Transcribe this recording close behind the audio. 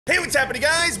Hey, what's happening,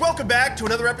 guys? Welcome back to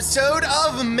another episode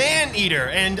of Maneater,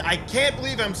 and I can't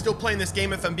believe I'm still playing this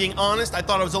game, if I'm being honest. I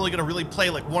thought I was only gonna really play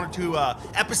like one or two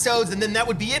episodes, and then that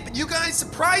would be it, but you guys,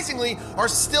 surprisingly, are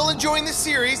still enjoying this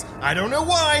series. I don't know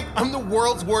why. I'm the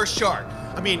world's worst shark.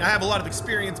 I mean, I have a lot of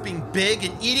experience being big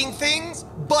and eating things,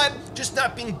 but just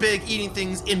not being big eating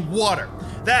things in water.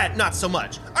 That, not so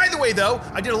much. Either way though,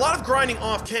 I did a lot of grinding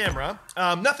off camera,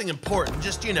 nothing important,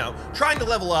 just, you know, trying to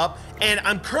level up, and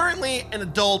I'm currently an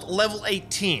adult level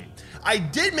 18. I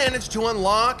did manage to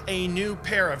unlock a new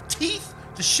pair of teeth,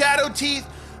 the shadow teeth.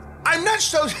 I'm not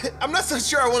so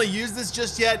sure I want to use this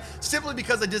just yet, simply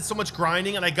because I did so much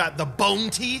grinding and I got the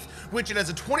bone teeth, which it has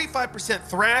a 25%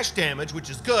 thrash damage, which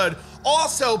is good.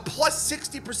 Also, plus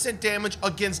 60% damage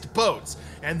against boats,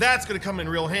 and that's gonna come in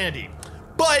real handy.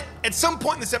 But at some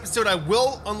point in this episode, I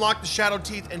will unlock the shadow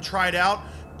teeth and try it out.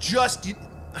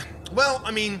 Well,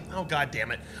 I mean, oh god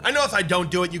damn it. I know if I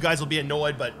don't do it, you guys will be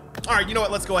annoyed, but all right, you know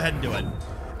what? Let's go ahead and do it.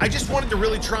 I just wanted to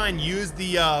really try and use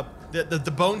the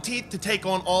bone teeth to take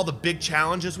on all the big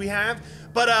challenges we have.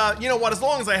 But you know what? As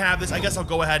long as I have this, I guess I'll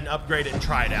go ahead and upgrade it and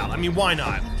try it out. I mean, why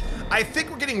not? I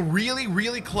think we're getting really,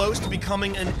 really close to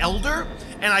becoming an elder,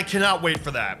 and I cannot wait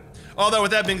for that. Although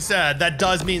with that being said, that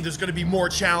does mean there's gonna be more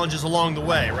challenges along the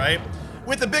way, right?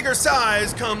 With a bigger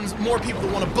size comes more people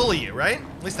who wanna bully you, right?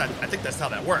 At least I think that's how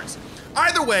that works.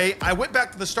 Either way, I went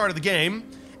back to the start of the game,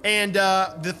 and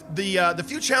the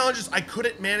few challenges I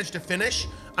couldn't manage to finish,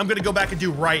 I'm gonna go back and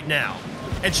do right now.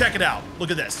 And check it out,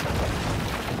 look at this.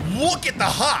 Look at the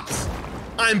hops!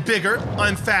 I'm bigger,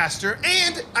 I'm faster,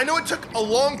 and I know it took a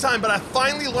long time, but I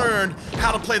finally learned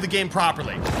how to play the game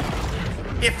properly.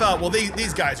 Well,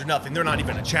 these guys are nothing, they're not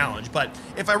even a challenge, but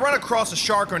if I run across a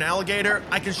shark or an alligator,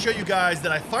 I can show you guys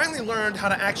that I finally learned how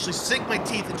to actually sink my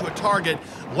teeth into a target,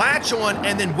 latch on,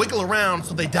 and then wiggle around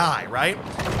so they die, right?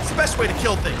 It's the best way to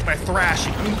kill things, by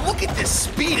thrashing. I mean, look at this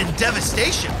speed and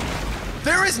devastation.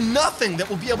 There is nothing that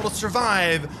will be able to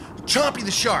survive Chompy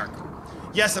the Shark.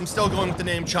 Yes, I'm still going with the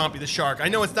name Chompy the Shark. I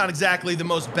know it's not exactly the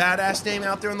most badass name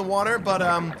out there in the water, but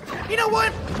you know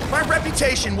what? My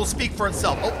reputation will speak for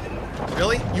itself. Oh.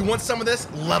 Really? You want some of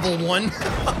this? Level 1?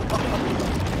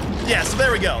 Yeah, so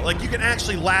there we go. Like, you can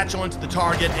actually latch onto the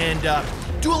target and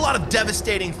do a lot of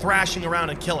devastating thrashing around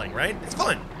and killing, right? It's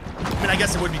fun. I mean, I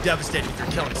guess it would be devastating if you're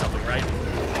killing something, right?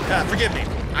 Forgive me.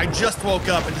 I just woke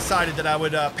up and decided that I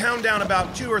would pound down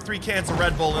about 2 or 3 cans of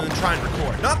Red Bull and then try and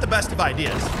record. Not the best of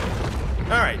ideas.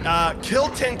 All right, kill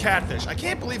 10 catfish. I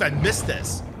can't believe I missed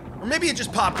this. Or maybe it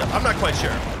just popped up. I'm not quite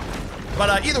sure.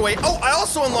 But either way, oh, I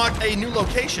also unlocked a new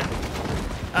location.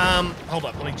 Hold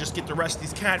up, let me just get the rest of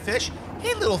these catfish.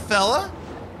 Hey, little fella.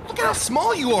 Look at how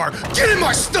small you are. Get in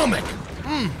my stomach!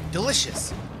 Mmm,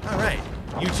 delicious. All right,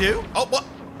 you too? Oh, what?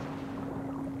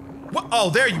 What? Oh,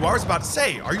 there you are, I was about to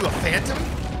say. Are you a phantom?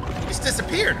 You just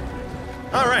disappeared.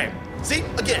 All right, see,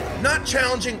 again, not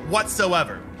challenging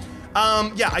whatsoever.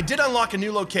 Yeah, I did unlock a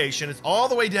new location. It's all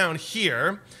the way down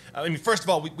here. I mean, first of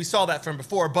all, we saw that from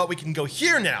before, but we can go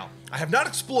here now. I have not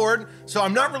explored, so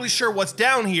I'm not really sure what's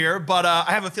down here, but I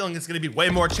have a feeling it's gonna be way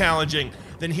more challenging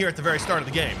than here at the very start of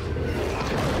the game.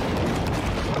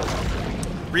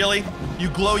 Really? You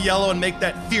glow yellow and make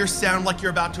that fierce sound like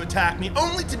you're about to attack me,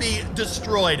 only to be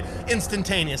destroyed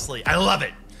instantaneously. I love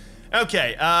it.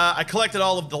 Okay, I collected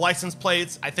all of the license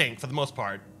plates, I think, for the most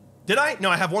part. Did I? No,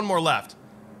 I have one more left.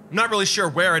 I'm not really sure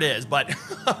where it is, but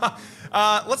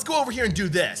let's go over here and do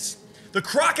this. The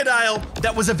crocodile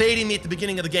that was evading me at the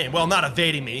beginning of the game. Well, not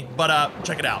evading me, but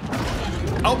check it out.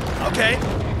 Oh, okay.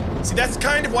 See, that's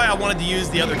kind of why I wanted to use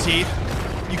the other teeth.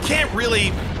 You can't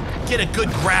really get a good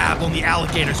grab on the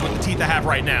alligators with the teeth I have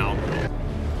right now.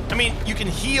 I mean, you can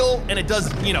heal and it does,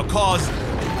 you know, cause,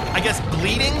 I guess,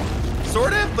 bleeding,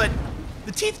 sort of, but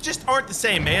the teeth just aren't the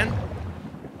same, man.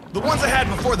 The ones I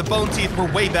had before the bone teeth were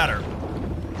way better.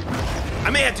 I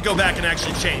may have to go back and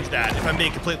actually change that, if I'm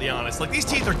being completely honest. Like, these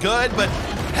teeth are good, but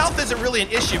health isn't really an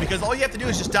issue because all you have to do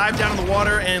is just dive down in the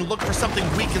water and look for something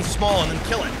weak and small and then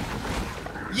kill it.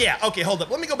 Yeah, okay, hold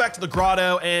up. Let me go back to the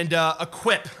grotto and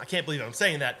equip, I can't believe I'm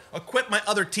saying that, equip my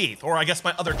other teeth, or I guess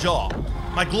my other jaw.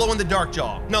 My glow-in-the-dark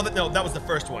jaw. No, that was the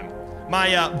first one.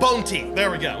 My bone teeth,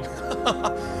 there we go.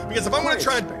 Because if I'm gonna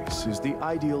try and... Space is the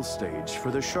ideal stage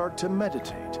for the shark to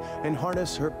meditate and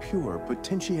harness her pure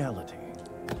potentiality.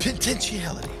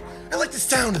 Potentiality. I like the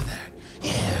sound of that.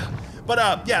 Yeah.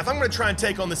 But yeah, if I'm gonna try and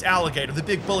take on this alligator, the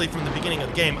big bully from the beginning of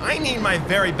the game, I need my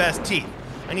very best teeth.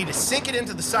 I need to sink it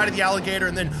into the side of the alligator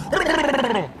and then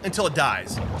until it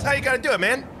dies. That's how you gotta do it,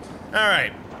 man. All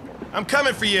right, I'm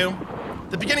coming for you.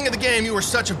 The beginning of the game, you were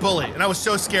such a bully, and I was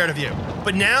so scared of you.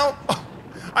 But now, oh,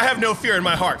 I have no fear in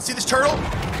my heart. See this turtle?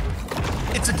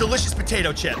 It's a delicious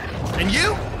potato chip. And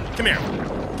you? Come here.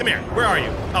 Come here. Where are you?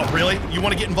 Oh, really? You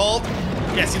want to get involved?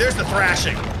 Yeah, see, there's the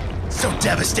thrashing. So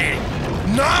devastating.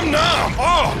 Nom nom!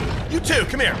 Oh, you too.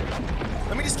 Come here.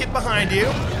 Let me just get behind you.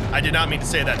 I did not mean to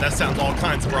say that. That sounds all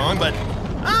kinds of wrong, but...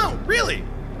 Oh, really?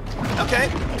 Okay,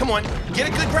 come on. Get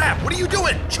a good grab. What are you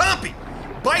doing? Chompy!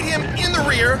 Bite him in the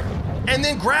rear, and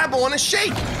then grab on a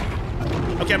shake.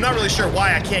 Okay, I'm not really sure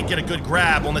why I can't get a good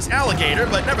grab on this alligator,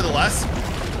 but nevertheless.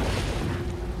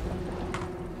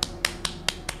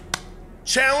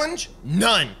 Challenge?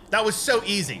 None. That was so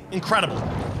easy. Incredible.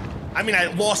 I mean,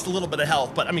 I lost a little bit of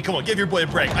health, but I mean, come on, give your boy a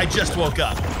break. I just woke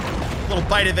up. A little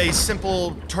bite of a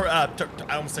simple, I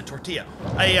almost said tortilla.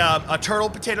 A turtle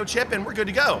potato chip, and we're good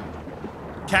to go.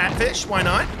 Catfish, why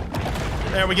not?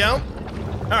 There we go.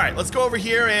 All right, let's go over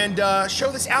here and show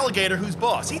this alligator who's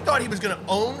boss. He thought he was gonna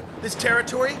own this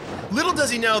territory. Little does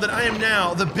he know that I am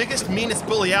now the biggest, meanest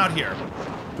bully out here.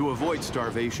 To avoid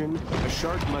starvation, a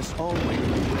shark must always be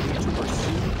ready to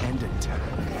pursue and attack.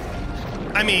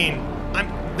 I mean,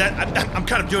 I'm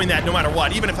kind of doing that no matter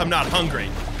what, even if I'm not hungry.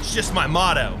 It's just my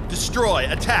motto: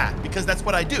 destroy, attack, because that's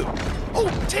what I do. Oh,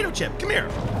 potato chip, come here.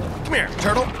 Come here,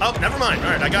 turtle. Oh, never mind.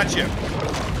 All right, I got you.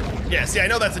 Yeah, see, I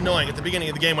know that's annoying. At the beginning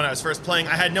of the game when I was first playing,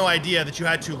 I had no idea that you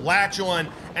had to latch on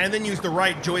and then use the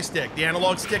right joystick, the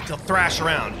analog stick, to thrash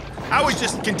around. I was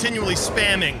just continually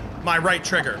spamming my right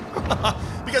trigger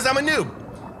because I'm a noob.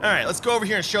 All right, let's go over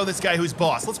here and show this guy who's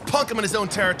boss. Let's punk him in his own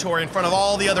territory in front of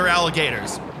all the other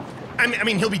alligators. I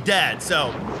mean, he'll be dead,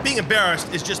 so being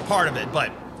embarrassed is just part of it,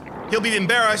 but he'll be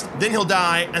embarrassed, then he'll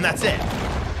die, and that's it.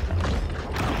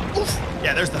 Oof.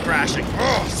 Yeah, there's the thrashing.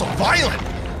 Oh, so violent.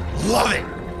 Love it.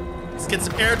 Let's get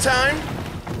some airtime.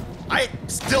 I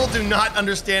still do not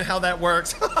understand how that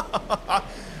works.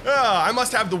 I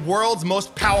must have the world's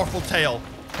most powerful tail.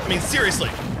 I mean, seriously.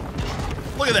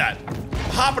 Look at that.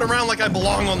 Hopping around like I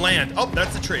belong on land. Oh,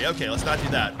 that's a tree. Okay, let's not do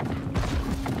that.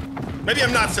 Maybe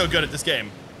I'm not so good at this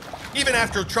game, even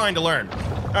after trying to learn.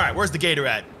 All right, where's the gator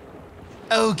at?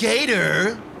 Oh,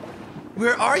 gator.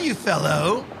 Where are you,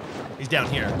 fellow? He's down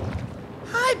here.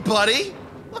 Hi, buddy.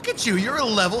 Look at you, you're a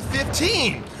level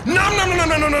 15. Nom, nom, nom,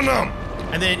 nom, nom, nom, nom.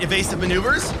 And then evasive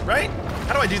maneuvers, right?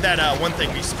 How do I do that one thing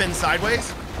where you spin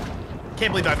sideways?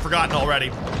 Can't believe I've forgotten already.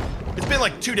 It's been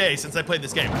like 2 days since I played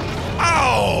this game.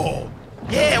 Oh!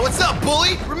 Yeah, what's up,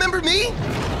 bully? Remember me?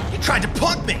 He tried to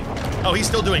punk me. Oh, he's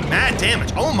still doing mad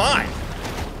damage. Oh my.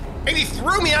 And he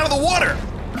threw me out of the water.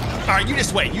 All right, you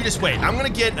just wait, I'm gonna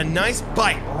get a nice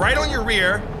bite right on your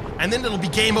rear, and then it'll be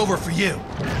game over for you.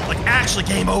 Like, actually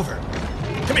game over.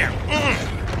 Come here.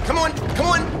 Come on, come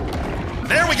on.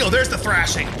 There we go, there's the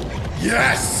thrashing.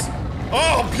 Yes!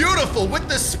 Oh, beautiful, with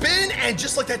the spin, and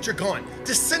just like that, you're gone.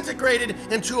 Disintegrated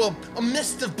into a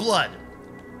mist of blood.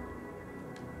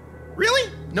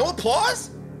 Really? No applause?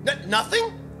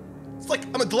 Nothing? It's like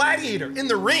I'm a gladiator in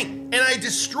the ring, and I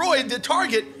destroyed the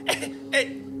target.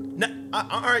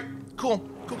 All right, cool.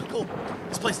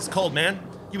 This place is cold, man.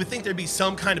 You would think there'd be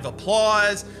some kind of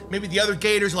applause. Maybe the other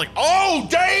gators are like, oh,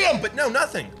 damn! But no,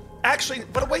 nothing. Actually,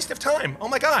 what a waste of time. Oh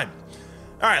my God.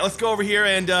 All right, let's go over here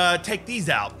and take these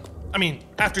out. I mean,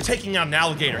 after taking out an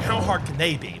alligator, how hard can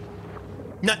they be?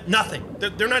 Nothing.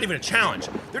 They're not even a challenge.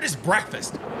 They're just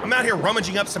breakfast. I'm out here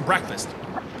rummaging up some breakfast.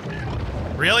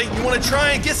 Really? You want to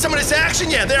try and get some of this action?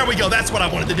 Yeah, there we go. That's what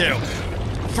I wanted to do.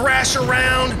 Thrash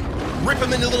around, rip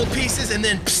them into little pieces, and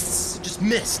then psst, just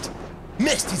missed.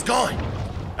 He's gone.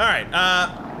 All right,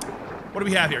 what do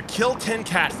we have here? Kill 10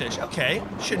 catfish. Okay,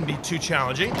 shouldn't be too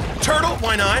challenging. Turtle,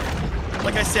 why not?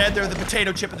 Like I said, they're the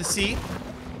potato chip of the sea.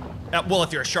 Well,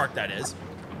 if you're a shark, that is.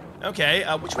 Okay,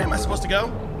 which way am I supposed to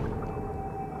go?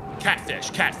 Catfish.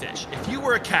 If you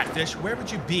were a catfish, where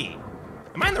would you be?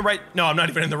 Am I in the right? No, I'm not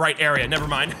even in the right area. Never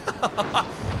mind.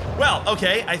 Well,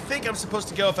 okay, I think I'm supposed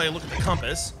to go if I look at the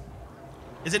compass.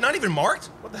 Is it not even marked?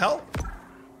 What the hell?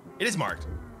 It is marked.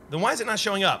 Then why is it not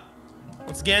showing up?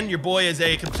 Once again, your boy is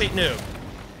a complete noob.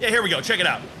 Yeah, here we go. Check it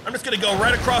out. I'm just gonna go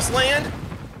right across land,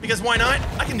 because why not?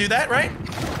 I can do that, right?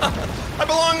 I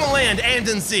belong on land and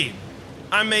in sea.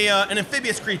 I'm an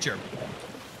amphibious creature.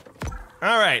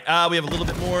 All right, we have a little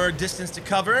bit more distance to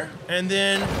cover, and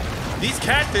then these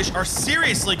catfish are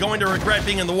seriously going to regret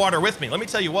being in the water with me. Let me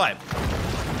tell you what.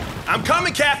 I'm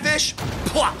coming, catfish.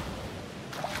 Plop!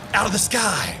 Out of the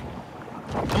sky.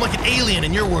 I'm like an alien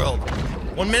in your world.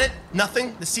 1 minute,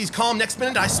 nothing. The sea's calm. Next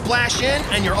minute, I splash in,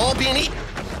 and you're all being eaten.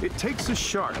 It takes a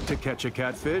shark to catch a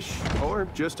catfish, or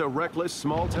just a reckless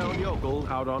small-town yokel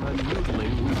out on a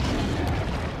noodling weekend.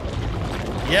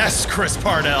 Yes, Chris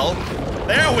Parnell.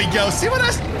 There we go. See what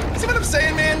I'm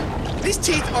saying, man? These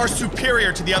teeth are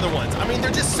superior to the other ones. I mean,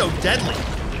 they're just so deadly.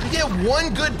 You get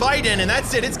one good bite in and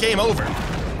that's it, it's game over.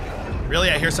 Really,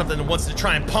 I hear something that wants to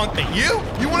try and punk me. You?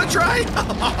 You want to try?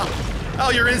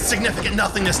 Oh, you're insignificant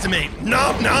nothingness to me.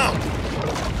 Nom nom.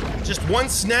 Just one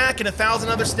snack and 1,000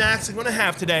 other snacks I'm gonna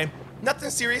have today. Nothing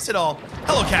serious at all.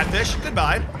 Hello, catfish.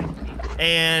 Goodbye.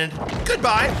 And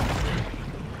goodbye.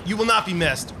 You will not be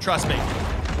missed. Trust me.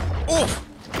 Oof.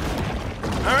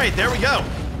 All right, there we go.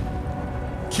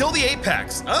 Kill the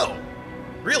apex. Oh,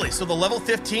 really? So the level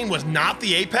 15 was not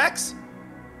the apex?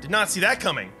 Did not see that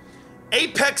coming.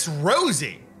 Apex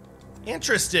Rosie.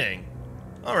 Interesting.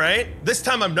 All right. This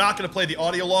time I'm not going to play the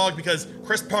audio log because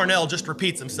Chris Parnell just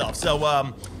repeats himself. So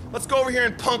let's go over here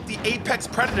and punk the apex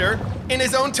predator in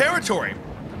his own territory.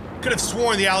 Could have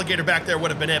sworn the alligator back there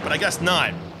would have been it, but I guess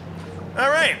not. All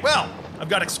right. Well, I've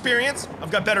got experience.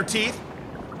 I've got better teeth.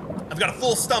 I've got a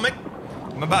full stomach.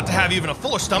 I'm about to have even a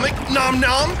fuller stomach. Nom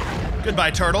nom.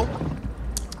 Goodbye, turtle.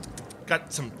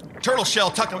 Got some turtle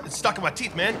shell stuck in my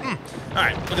teeth, man. All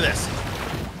right, look at this.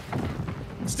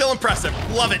 Still impressive.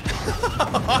 Love it.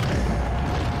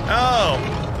 Oh.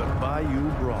 The Bayou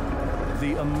Brawler,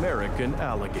 the American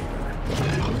alligator.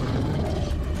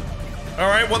 All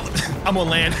right, well, I'm on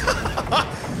land.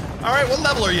 All right, what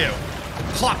level are you?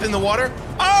 Plop in the water.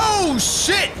 Oh,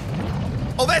 shit.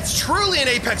 Oh, that's truly an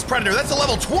apex predator. That's a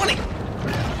level 20.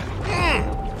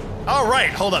 All right,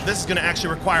 hold up. This is gonna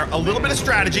actually require a little bit of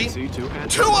strategy. Two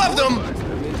of them!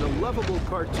 Into lovable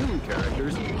cartoon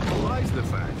characters belies the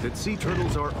fact that sea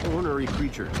turtles are ornery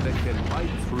creatures that can bite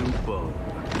through bone.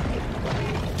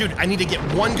 Dude, I need to get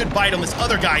one good bite on this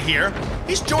other guy here.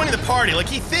 He's joining the party. Like,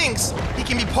 he thinks he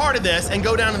can be part of this and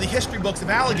go down in the history books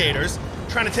of alligators,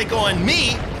 trying to take on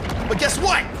me. But guess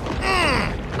what?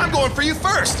 I'm going for you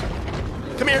first.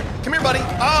 Come here, buddy.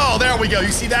 Oh, there we go.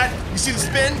 You see that? You see the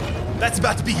spin? That's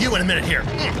about to be you in a minute here.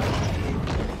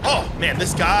 Oh, man,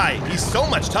 this guy, he's so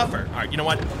much tougher. All right, you know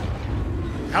what?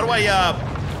 How do I,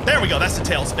 there we go. That's the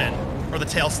tail spin, or the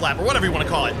tail slap, or whatever you want to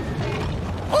call it.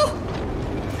 Oh,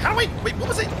 how do I, wait, what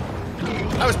was it?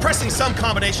 I was pressing some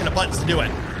combination of buttons to do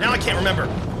it. Now I can't remember.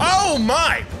 Oh,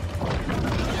 my.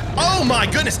 Oh, my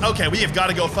goodness. Okay, we have got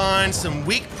to go find some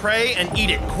weak prey and eat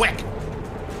it quick.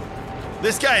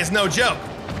 This guy is no joke.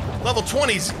 Level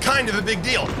 20's kind of a big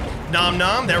deal. Nom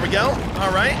nom, there we go.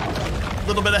 All right. A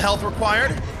little bit of health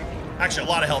required. Actually, a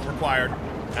lot of health required.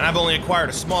 And I've only acquired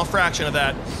a small fraction of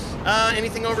that.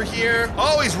 Anything over here?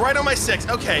 Oh, he's right on my 6.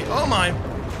 Okay, oh my.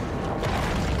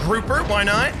 Grouper, why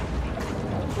not?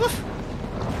 Woof.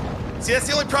 See, that's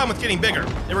the only problem with getting bigger.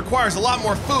 It requires a lot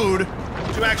more food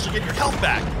to actually get your health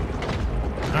back.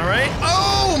 All right.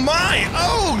 Oh my,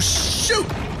 oh shoot.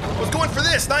 I was going for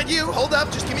this, not you. Hold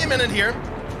up, just give me a minute here.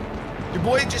 Your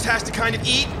boy just has to kind of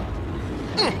eat.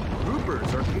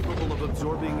 Groupers are capable of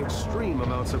absorbing extreme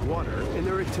amounts of water in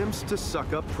their attempts to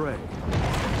suck up prey.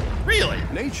 Really?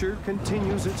 Nature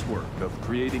continues its work of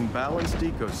creating balanced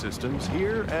ecosystems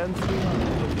here and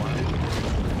throughout the wild.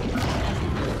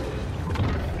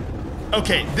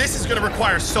 Okay, this is gonna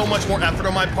require so much more effort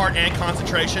on my part and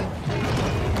concentration.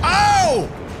 Oh!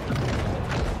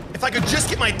 If I could just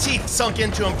get my teeth sunk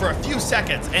into him for a few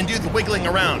seconds and do the wiggling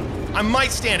around, I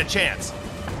might stand a chance.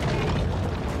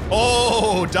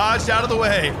 Oh, dodged out of the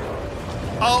way.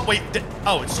 Oh, wait,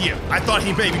 oh, it's you. I thought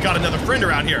he maybe got another friend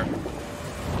around here.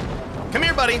 Come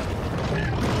here, buddy.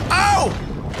 Oh!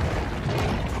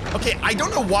 Okay, I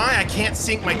don't know why I can't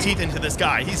sink my teeth into this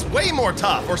guy. He's way more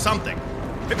tough or something.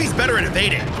 Maybe he's better at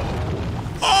evading.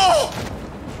 Oh!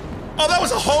 Oh, that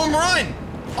was a home run.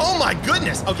 Oh my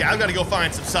goodness. Okay, I've got to go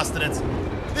find some sustenance.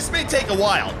 This may take a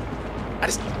while. I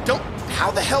just don't, how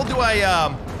the hell do I,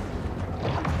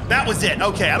 that was it.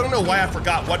 Okay, I don't know why I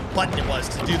forgot what button it was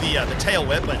to do the tail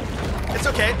whip, but it's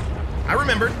okay. I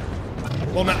remembered.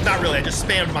 Well, not really. I just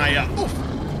spammed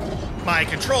my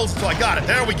controls until I got it.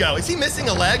 There we go. Is he missing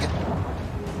a leg?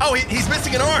 Oh, he's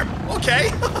missing an arm. Okay.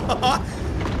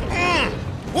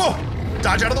 Whoa,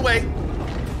 dodge out of the way.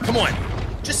 Come on,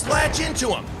 just latch into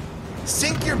him.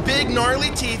 Sink your big gnarly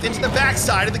teeth into the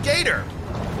backside of the gator.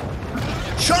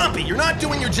 Chompy, you're not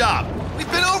doing your job.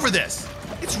 We've been over this.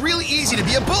 It's really easy to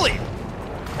be a bully.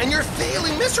 And you're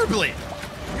failing miserably.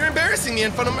 You're embarrassing me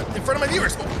in front of my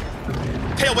viewers.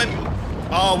 Tail whip.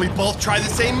 Oh, we both tried the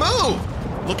same move.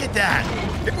 Look at that.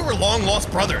 If we were long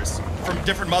lost brothers from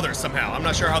different mothers somehow. I'm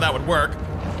not sure how that would work.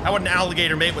 How would an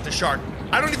alligator mate with a shark?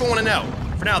 I don't even want to know.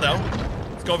 For now though,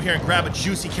 let's go over here and grab a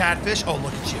juicy catfish. Oh,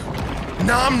 look at you.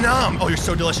 Nom nom. Oh, you're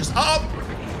so delicious.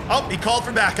 Oh, he called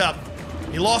for backup.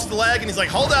 He lost the leg and he's like,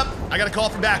 hold up. I gotta call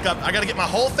for backup. I gotta get my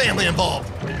whole family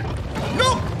involved.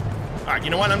 Nope. All right, you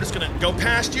know what? I'm just gonna go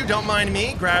past you. Don't mind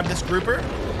me. Grab this grouper.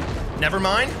 Never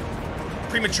mind.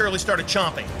 Prematurely started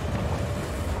chomping.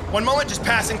 One moment, just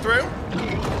passing through.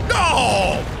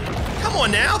 No! Come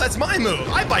on now, that's my move.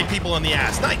 I bite people on the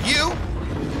ass, not you.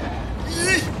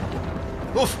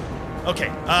 Oof. Okay,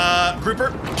 Grouper,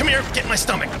 come here, get in my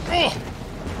stomach. Ugh.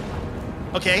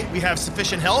 Okay, we have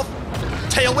sufficient health.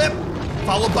 Tail whip,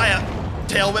 followed by a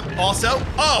tail whip also.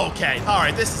 Oh, okay, all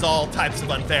right, this is all types of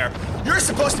unfair. You're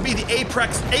supposed to be the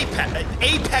apex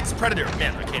predator.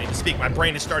 Man, I can't even speak, my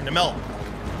brain is starting to melt.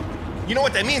 You know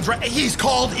what that means, right? He's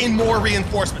called in more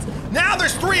reinforcements. Now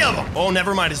there's 3 of them. Oh,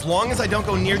 never mind, as long as I don't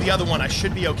go near the other one, I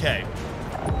should be okay.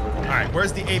 All right,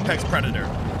 where's the apex predator?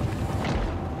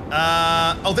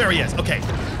 Oh, there he is, okay.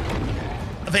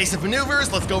 Evasive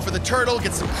maneuvers, let's go for the turtle,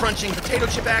 get some crunching potato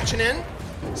chip action in.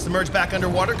 Submerge back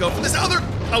underwater, go for this other,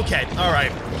 okay, all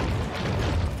right.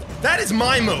 That is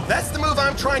my move. That's the move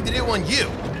I'm trying to do on you.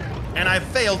 And I've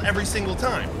failed every single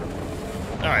time.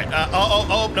 All right,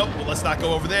 nope, well, let's not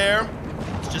go over there.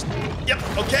 Let's just, yep,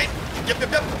 okay, yep.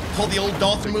 Pull the old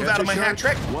dolphin move out of my hat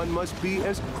trick. One must be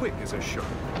as quick as a shark.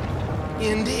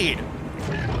 Indeed.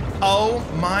 Oh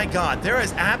my God, there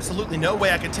is absolutely no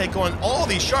way I could take on all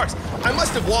these sharks. I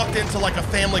must have walked into like a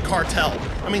family cartel.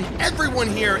 I mean, everyone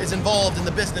here is involved in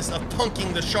the business of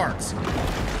punking the sharks.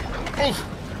 Oof,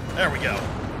 there we go.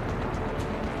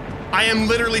 I am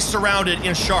literally surrounded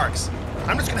in sharks.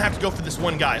 I'm just gonna have to go for this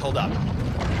one guy, hold up.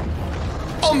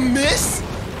 A miss?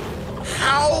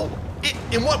 How?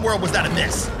 In what world was that a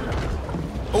miss?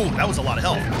 Oh, that was a lot of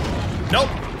health.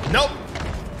 Nope.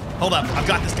 Hold up, I've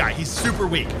got this guy, he's super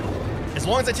weak. As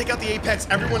long as I take out the apex,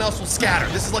 everyone else will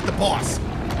scatter. This is like the boss.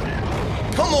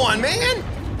 Come on, man!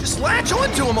 Just latch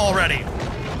onto him already.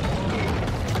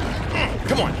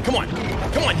 Come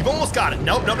on, you've almost got it.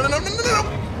 Nope.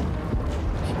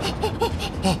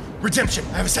 Redemption,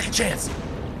 I have a second chance.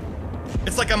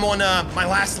 It's like I'm on my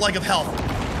last leg of health.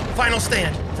 Final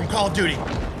stand from Call of Duty.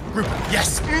 Grouper,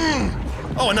 yes.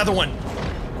 Oh, another one.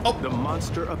 Oh. The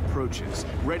monster approaches,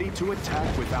 ready to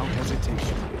attack without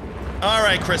hesitation. All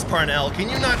right, Chris Parnell, can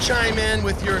you not chime in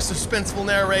with your suspenseful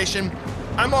narration?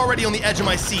 I'm already on the edge of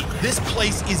my seat. This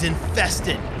place is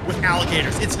infested with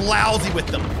alligators. It's lousy with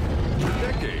them.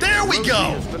 There we go!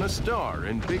 Rosie has been a star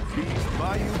in Big B's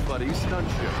Bayou Buddy stunt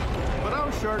show. But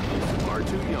our shark is far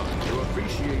too young to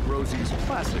appreciate Rosie's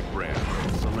classic brand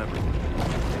of celebrity.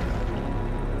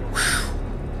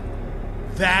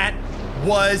 That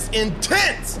was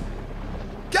intense!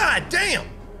 God damn!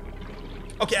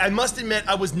 Okay, I must admit,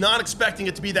 I was not expecting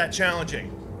it to be that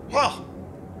challenging. Well,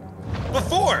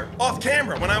 before, off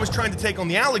camera, when I was trying to take on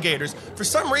the alligators, for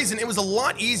some reason it was a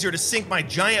lot easier to sink my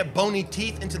giant bony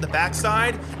teeth into the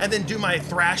backside and then do my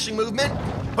thrashing movement.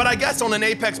 But I guess on an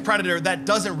apex predator, that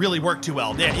doesn't really work too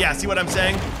well. Yeah, see what I'm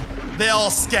saying? They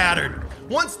all scattered.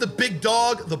 Once the big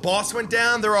dog, the boss, went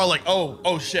down, they're all like,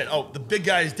 oh shit, the big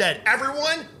guy is dead.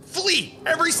 Everyone, flee!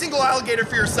 Every single alligator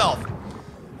for yourself.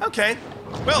 Okay,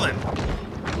 well then.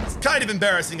 It's kind of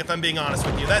embarrassing if I'm being honest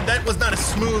with you. That was not as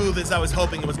smooth as I was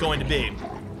hoping it was going to be.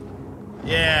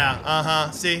 Yeah,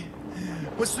 see?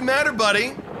 What's the matter,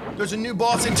 buddy? There's a new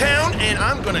boss in town, and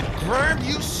I'm gonna grab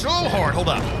you so hard. Hold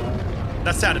up.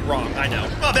 That sounded wrong, I know.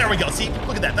 Oh, there we go, see?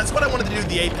 Look at that, that's what I wanted to do to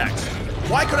the apex.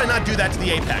 Why could I not do that to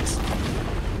the apex?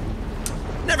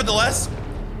 Nevertheless,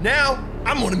 now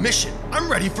I'm on a mission.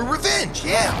 I'm ready for revenge,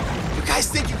 yeah. You guys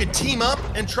think you could team up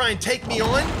and try and take me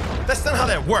on? That's not how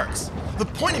that works. The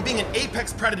point of being an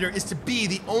apex predator is to be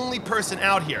the only person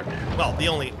out here. Well, the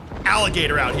only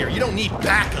alligator out here. You don't need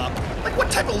backup. Like,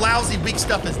 what type of lousy, weak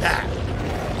stuff is that?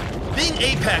 Being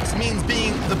apex means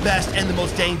being the best and the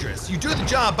most dangerous. You do the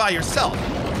job by yourself.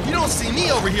 You don't see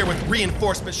me over here with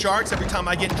reinforcement sharks every time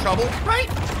I get in trouble, right?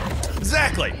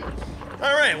 Exactly.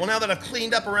 All right, well, now that I've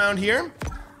cleaned up around here,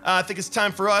 I think it's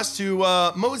time for us to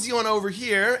mosey on over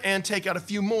here and take out a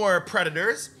few more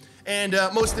predators. And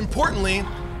most importantly,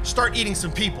 start eating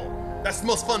some people. That's the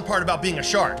most fun part about being a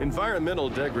shark. Environmental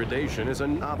degradation is a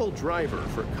novel driver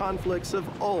for conflicts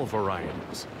of all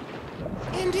varieties.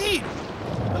 Indeed.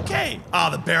 Okay.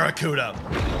 The Barracuda.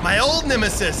 My old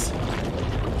nemesis.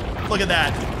 Look at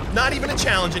that. Not even a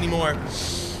challenge anymore.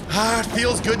 It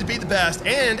feels good to be the best.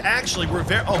 And actually, we're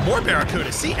more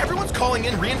Barracuda. See, everyone's calling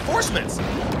in reinforcements.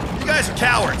 You guys are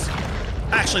cowards.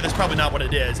 Actually, that's probably not what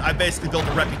it is. I basically built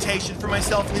a reputation for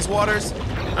myself in these waters.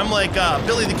 I'm like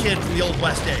Billy the Kid from the Old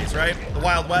West days, right? The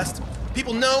Wild West.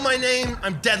 People know my name.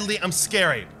 I'm deadly. I'm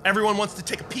scary. Everyone wants to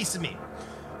take a piece of me.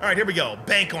 All right, here we go.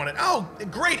 Bank on it. Oh,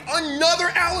 great.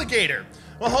 Another alligator.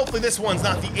 Well, hopefully this one's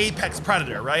not the apex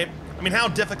predator, right? I mean, how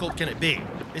difficult can it be?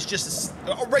 It's just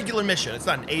a regular mission. It's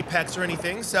not an apex or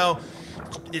anything, so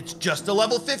it's just a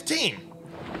level 15.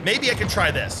 Maybe I can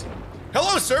try this.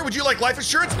 Hello, sir. Would you like life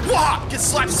insurance? Wah! Get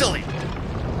slapped silly.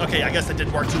 Okay, I guess that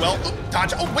didn't work too well. Oh,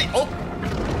 dodge. Oh, wait. Oh,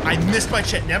 I missed my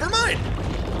chance. Never mind.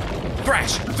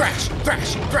 Thrash, thrash,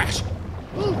 thrash, thrash.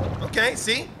 Ooh, okay,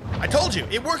 see? I told you,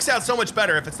 it works out so much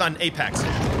better if it's not an Apex.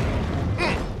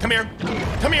 Come here,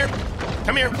 come here,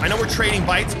 come here. I know we're trading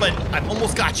bites, but I've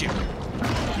almost got you.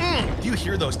 Do you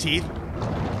hear those teeth?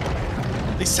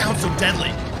 They sound so deadly.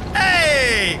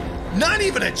 Hey, not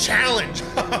even a challenge.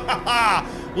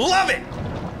 Love it.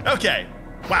 Okay,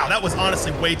 wow, that was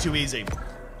honestly way too easy.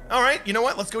 All right, you know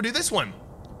what? Let's go do this one.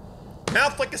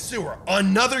 Mouth like a sewer,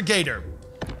 another gator.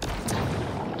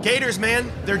 Gators,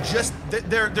 man, they're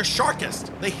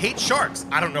sharkist. They hate sharks.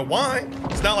 I don't know why.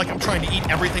 It's not like I'm trying to eat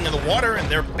everything in the water and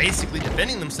they're basically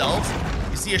defending themselves.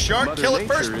 You see a shark, Mother kill it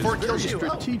Nature first before it kills is you.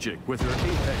 strategic with her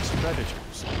apex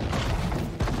predators.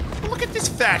 Look at this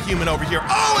fat human over here.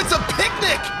 Oh, it's a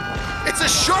picnic! It's a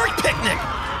shark picnic!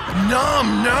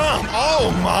 Nom nom!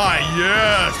 Oh my,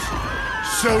 yes!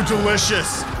 So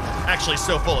delicious. Actually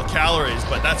so full of calories,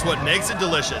 but that's what makes it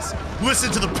delicious.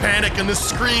 Listen to the panic and the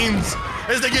screams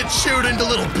as they get chewed into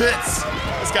little bits.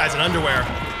 This guy's in underwear.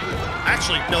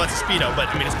 Actually, no, that's a Speedo, but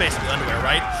I mean, it's basically underwear,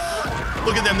 right?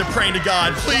 Look at them, they're praying to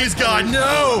God. Please, God,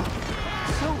 no!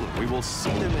 Soon we will see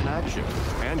them in action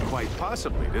and quite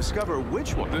possibly discover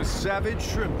which one. The savage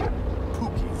shrimp,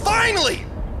 Pookie. Finally!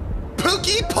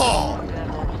 Pookie Paul!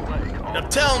 Now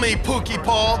tell me, Pookie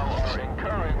Paul,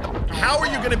 how are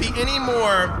you gonna be any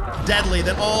more deadly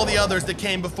than all the others that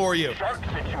came before you?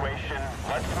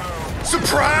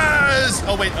 Surprise!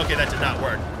 Oh wait, okay, that did not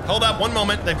work. Hold up, one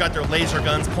moment. They've got their laser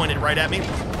guns pointed right at me.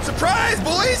 Surprise,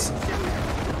 boys!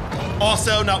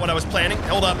 Also, not what I was planning.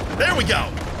 Hold up, there we go.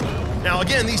 Now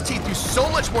again, these teeth do so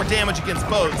much more damage against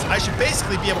boats, I should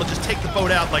basically be able to just take the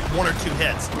boat out like 1 or 2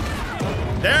 hits.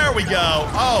 There we go.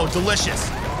 Oh, delicious.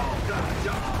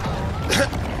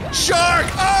 Shark!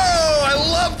 Oh, I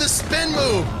love the spin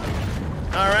move.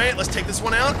 All right, let's take this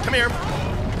one out. Come here.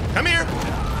 Come here.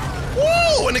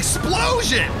 Woo, an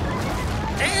explosion!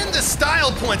 And the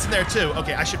style points in there too.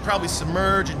 Okay, I should probably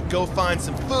submerge and go find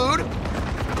some food.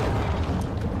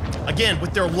 Again,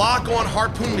 with their lock-on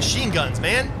harpoon machine guns,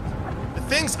 man. The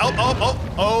things,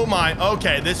 oh my,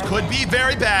 okay, this could be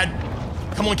very bad.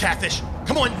 Come on, catfish,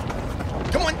 come on,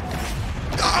 come on.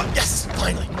 Oh, yes,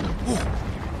 finally.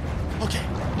 Ooh. Okay.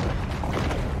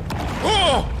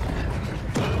 Oh!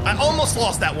 I almost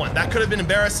lost that one. That could have been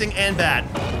embarrassing and bad.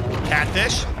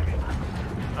 Catfish.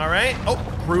 All right. Oh,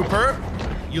 grouper.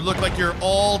 You look like you're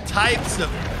all types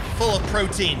of full of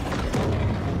protein.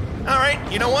 All right.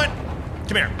 You know what?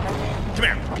 Come here. Come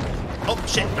here. Oh,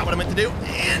 shit. Not what I meant to do.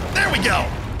 And there we go.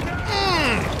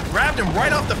 Grabbed him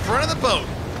right off the front of the boat.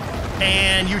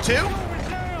 And you too?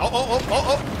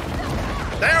 Oh.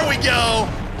 There we go.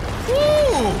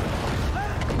 Woo!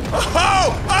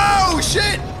 Oh,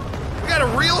 shit! We got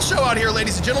a real show out here,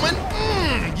 ladies and gentlemen.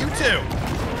 You too.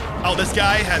 Oh, this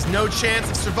guy has no chance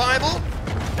of survival.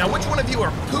 Now, which one of you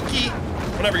are Pookie,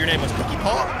 whatever your name was, Pookie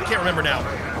Paul? I can't remember now.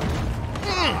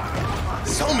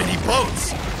 So many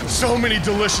boats. So many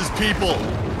delicious people.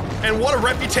 And what a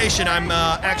reputation I'm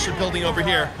actually building over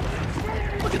here.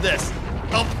 Look at this.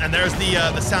 Oh, and there's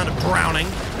the sound of drowning.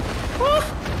 Woo.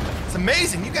 It's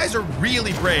amazing. You guys are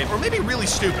really brave, or maybe really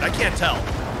stupid. I can't tell.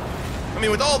 I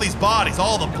mean, with all these bodies,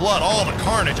 all the blood, all the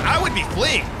carnage, I would be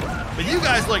fleeing. But you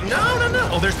guys are like, no.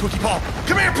 Oh, there's Pookie Paul.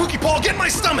 Come here, Pookie Paul, get in my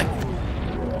stomach.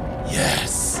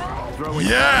 Yes. Throwing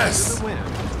yes. to the wind,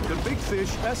 the big fish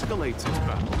escalates his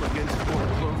battle against four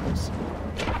clovers.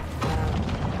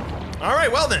 All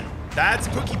right, well then, that's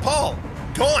Pookie Paul.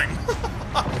 Gone.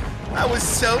 That was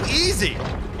so easy.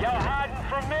 You're hiding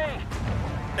from me.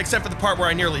 Except for the part where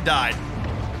I nearly died.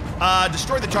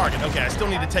 Destroy the target. Okay, I still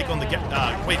need to take on the,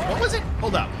 wait, what was it?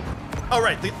 Hold up. Oh,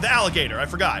 right, the alligator, I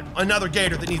forgot. Another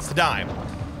gator that needs to die.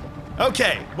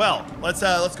 Okay, well, let's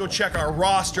go check our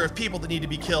roster of people that need to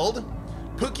be killed.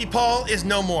 Pookie Paul is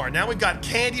no more. Now we've got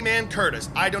Candyman Curtis.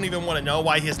 I don't even want to know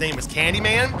why his name is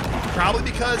Candyman. Probably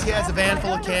because he has a van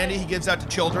full of candy he gives out to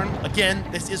children. Again,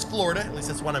 this is Florida, at least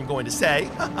that's what I'm going to say.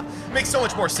 Makes so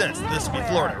much more sense that this would be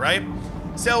Florida, right?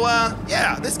 So,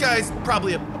 yeah, this guy's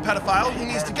probably a pedophile. He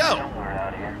needs to go.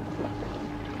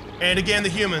 And again, the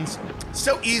humans,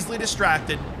 so easily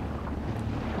distracted.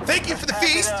 Thank you for the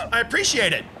feast. I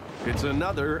appreciate it. It's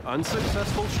another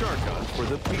unsuccessful shark hunt for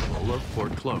the people of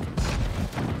Port Clovis.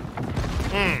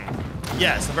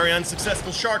 Yes, a very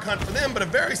unsuccessful shark hunt for them, but a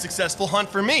very successful hunt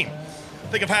for me. I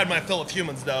think I've had my fill of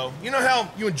humans, though. You know how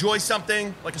you enjoy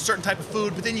something, like a certain type of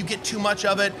food, but then you get too much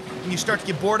of it, and you start to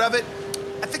get bored of it?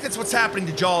 I think that's what's happening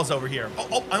to Jaws over here.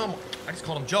 I just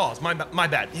called him Jaws, my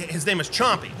bad. His name is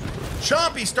Chompy.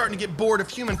 Chompy's starting to get bored of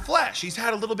human flesh. He's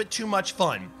had a little bit too much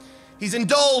fun. He's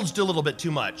indulged a little bit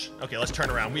too much. Okay, let's turn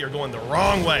around. We are going the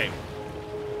wrong way.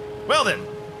 Well then,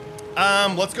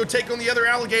 let's go take on the other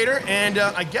alligator, and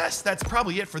I guess that's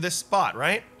probably it for this spot,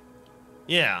 right?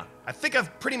 Yeah, I think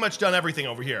I've pretty much done everything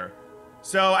over here.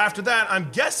 So after that, I'm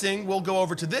guessing we'll go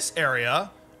over to this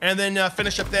area, and then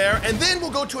finish up there, and then we'll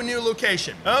go to a new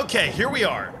location. Okay, here we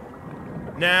are.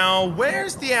 Now,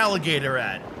 where's the alligator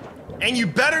at? And you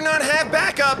better not have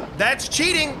backup. That's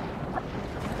cheating.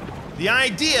 The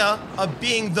idea of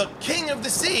being the king of the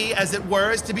sea, as it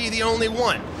were, is to be the only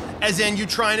one. As in, you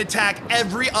try and attack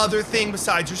every other thing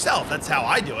besides yourself. That's how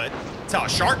I do it. That's how a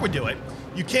shark would do it.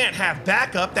 You can't have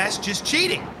backup. That's just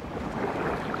cheating.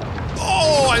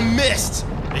 Oh, I missed.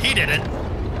 He didn't.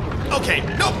 Okay,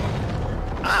 nope.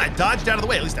 Ah, I dodged out of the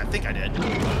way. At least I think I did.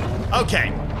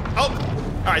 Okay.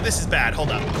 Oh, all right, this is bad. Hold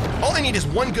up. All I need is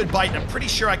one good bite, and I'm pretty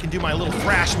sure I can do my little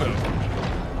thrash move.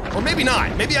 Or maybe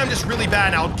not. Maybe I'm just really bad,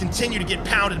 and I'll continue to get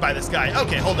pounded by this guy.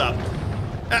 Okay, hold up.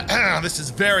 This is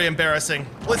very embarrassing.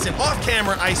 Listen, off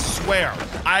camera, I swear,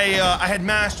 I had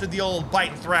mastered the old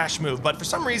bite and thrash move, but for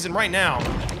some reason right now,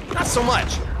 not so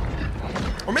much.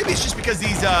 Or maybe it's just because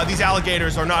these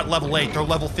alligators are not level 8, they're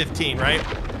level 15, right?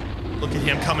 Look at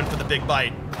him coming for the big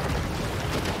bite.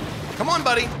 Come on,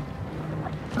 buddy.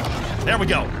 There we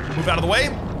go. Move out of the way.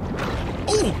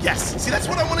 Oh, yes. See, that's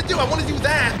what I want to do. I want to do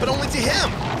that, but only to him.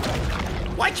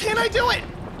 Why can't I do it?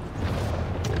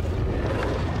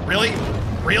 Really?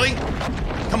 Really?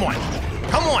 Come on.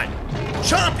 Come on.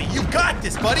 Chompy, you got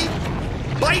this, buddy.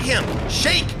 Bite him.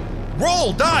 Shake.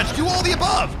 Roll. Dodge. Do all the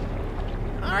above.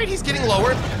 All right, he's getting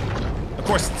lower. Of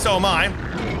course, so am I.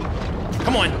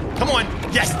 Come on. Come on.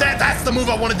 Yes, that's the move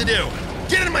I wanted to do.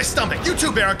 Get into my stomach. You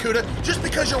too, Barracuda. Just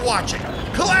because you're watching.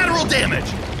 Collateral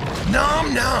damage.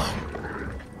 Nom nom.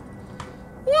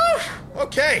 Woo.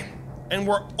 Okay. And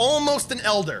we're almost an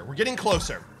elder. We're getting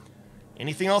closer.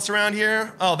 Anything else around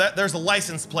here? Oh, there's a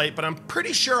license plate, but I'm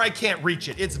pretty sure I can't reach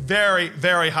it. It's very,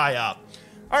 very high up.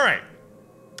 All right.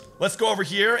 Let's go over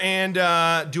here and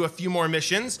do a few more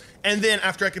missions. And then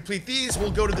after I complete these,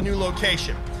 we'll go to the new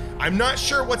location. I'm not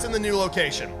sure what's in the new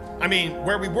location. I mean,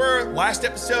 where we were last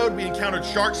episode, we encountered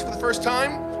sharks for the first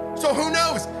time. So who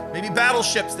knows? Maybe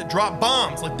battleships that drop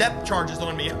bombs like depth charges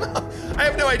on me. I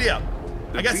have no idea.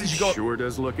 I guess as you go. Sure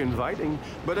does look inviting,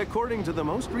 but according to the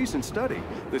most recent study,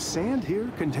 the sand here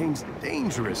contains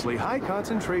dangerously high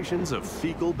concentrations of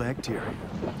fecal bacteria.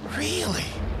 Really?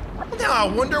 Now I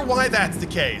wonder why that's the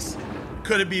case.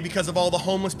 Could it be because of all the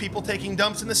homeless people taking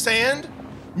dumps in the sand?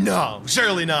 No,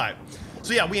 surely not.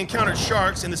 So yeah, we encountered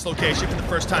sharks in this location for the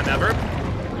first time ever.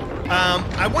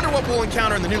 I wonder what we'll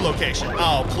encounter in the new location.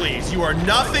 Oh, please, you are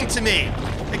nothing to me,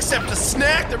 except a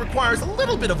snack that requires a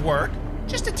little bit of work,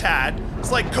 just a tad.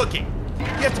 It's like cooking. You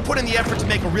have to put in the effort to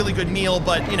make a really good meal,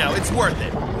 but you know, it's worth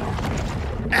it.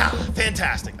 Ah,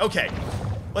 fantastic. Okay,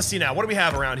 let's see now, what do we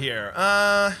have around here?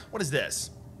 What is this?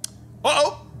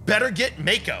 Uh-oh, better get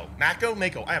Mako.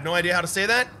 Mako? I have no idea how to say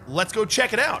that. Let's go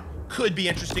check it out. Could be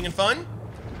interesting and fun.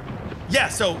 Yeah,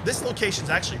 so this location's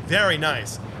actually very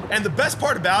nice. And the best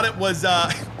part about it was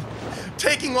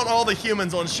taking on all the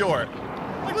humans on shore.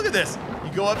 Like, look at this.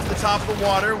 You go up to the top of the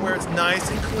water where it's nice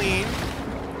and clean.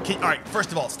 All right,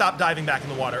 first of all, stop diving back in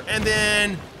the water. And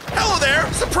then, hello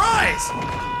there, surprise!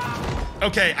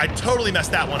 Okay, I totally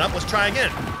messed that one up. Let's try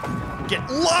again. Get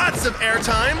lots of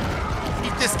airtime.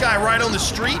 Eat this guy right on the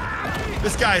street.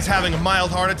 This guy is having a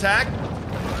mild heart attack.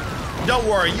 Don't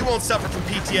worry, you won't suffer from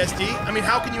PTSD. I mean,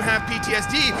 how can you have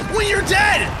PTSD when you're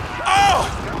dead?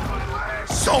 Oh!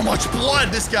 So much blood,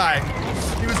 this guy.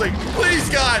 He was like, please,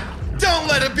 God, don't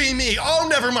let it be me. Oh,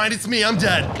 never mind, it's me, I'm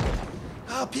dead.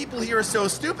 Oh, people here are so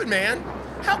stupid, man.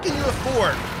 How can you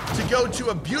afford to go to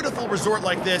a beautiful resort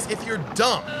like this if you're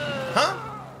dumb? Huh?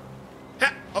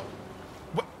 Oh,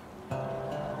 what?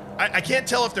 I can't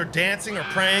tell if they're dancing or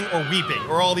praying or weeping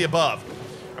or all the above.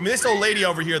 I mean, this old lady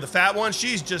over here, the fat one,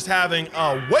 she's just having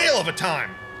a whale of a time.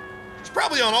 She's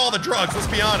probably on all the drugs, let's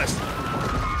be honest.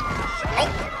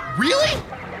 Oh, really?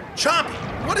 Chompy,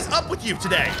 what is up with you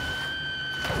today?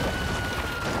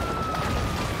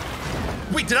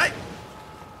 Wait, did I,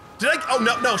 oh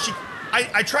no,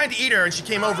 I tried to eat her and she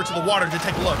came over to the water to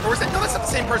take a look. Or was that, no, that's not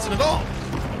the same person at all.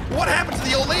 What happened to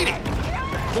the old lady?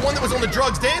 The one that was on the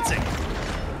drugs dancing?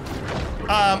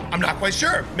 I'm not quite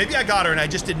sure. Maybe I got her and I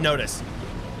just didn't notice.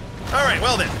 All right,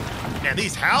 well then. Man,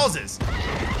 these houses.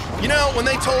 You know, when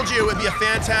they told you it would be a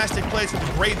fantastic place with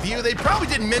a great view, they probably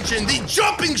didn't mention the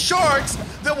jumping sharks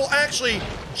that will actually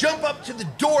jump up to the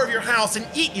door of your house and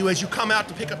eat you as you come out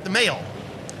to pick up the mail.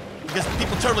 Because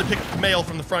people totally pick up the mail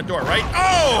from the front door, right?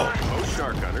 Oh! Most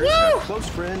shark hunters have close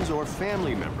friends or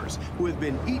family members who have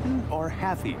been eaten or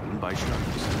half-eaten by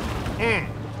sharks.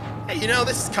 Hey, you know,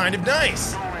 this is kind of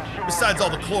nice. Besides all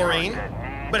the chlorine.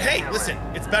 But hey, listen,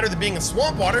 it's better than being in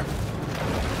swamp water.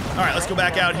 All right, let's go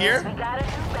back out here.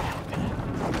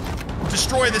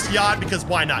 Destroy this yacht because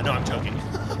why not? No, I'm joking.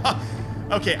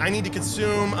 Okay, I need to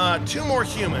consume 2 more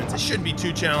humans. It shouldn't be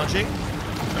too challenging.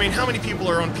 I mean, how many people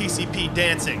are on PCP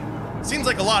dancing? Seems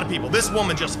like a lot of people. This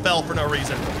woman just fell for no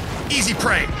reason. Easy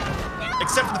prey.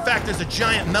 Except for the fact there's a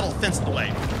giant metal fence in the way.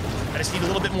 I just need a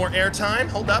little bit more airtime.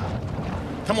 Hold up.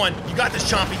 Come on, you got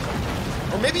this, Chompy.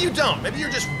 Or maybe you don't. Maybe you're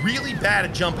just really bad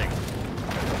at jumping.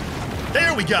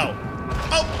 There we go.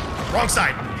 Oh, wrong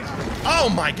side. Oh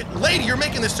my god. Lady, you're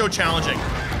making this so challenging.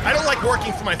 I don't like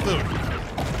working for my food.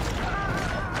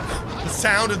 The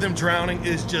sound of them drowning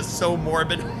is just so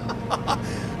morbid.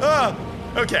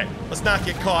 Okay, let's not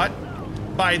get caught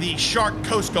by the shark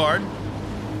Coast Guard.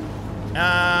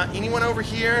 Anyone over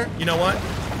here? You know what?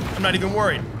 I'm not even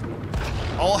worried.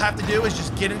 All I'll have to do is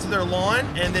just get into their lawn,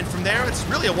 and then from there, it's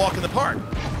really a walk in the park.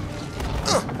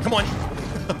 Come on.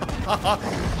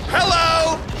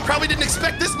 Hello! Probably didn't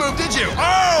expect this move, did you?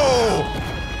 Oh!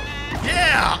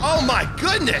 Yeah! Oh my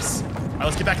goodness! All right,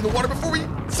 let's get back in the water before we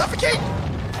suffocate.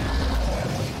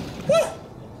 Woo!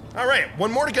 All right,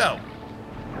 one more to go.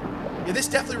 Yeah, this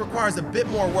definitely requires a bit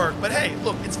more work, but hey,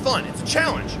 look, it's fun. It's a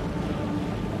challenge.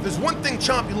 If there's one thing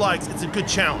Chompy likes, it's a good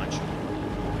challenge.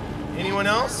 Anyone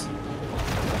else?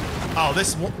 Oh,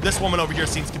 this woman over here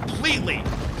seems completely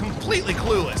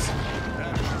clueless.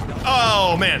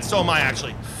 Oh man, so am I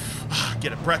actually.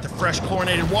 Get a breath of fresh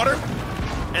chlorinated water,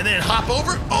 and then hop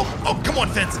over. Oh, come on,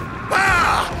 fence.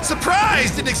 Ah,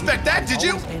 surprise! Didn't expect that, did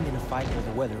you? Always end in a fight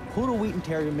over whether Poodle Wheaton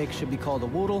Terrier mix should be called a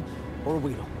Woodle or a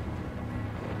Weedle.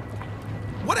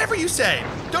 Whatever you say.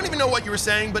 Don't even know what you were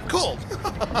saying, but cool.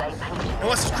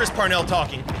 Unless it's Chris Parnell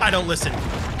talking, I don't listen.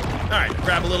 All right,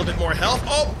 grab a little bit more health.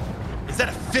 Oh, is that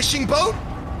a fishing boat?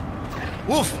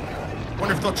 Woof.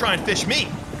 Wonder if they'll try and fish me.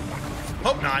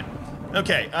 Hope not.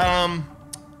 Okay,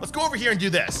 let's go over here and do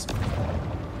this.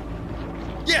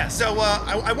 Yeah, so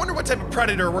I wonder what type of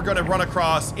predator we're gonna run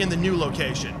across in the new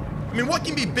location. I mean, what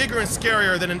can be bigger and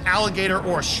scarier than an alligator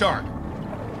or a shark?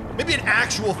 Maybe an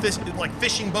actual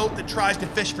fishing boat that tries to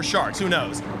fish for sharks, who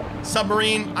knows?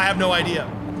 Submarine, I have no idea.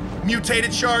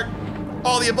 Mutated shark,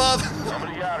 all the above.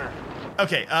 Somebody got her.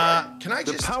 Okay, can I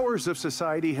just... The powers of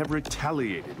society have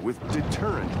retaliated with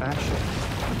deterrent action.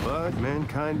 But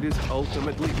mankind is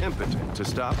ultimately impotent to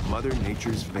stop Mother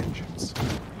Nature's vengeance.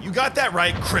 You got that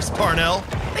right, Chris Parnell.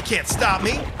 They can't stop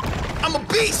me. I'm a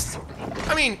beast.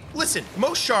 I mean, listen,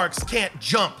 most sharks can't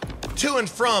jump to and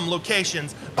from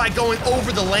locations by going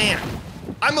over the land.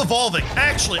 I'm evolving.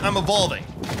 Actually, I'm evolving.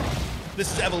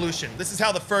 This is evolution. This is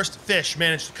how the first fish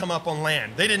managed to come up on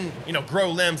land. They didn't, grow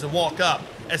limbs and walk up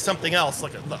as something else,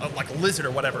 like a lizard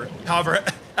or whatever. However,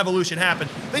 evolution happened.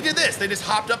 They did this. They just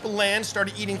hopped up on land,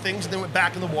 started eating things, and then went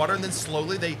back in the water, and then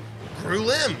slowly they grew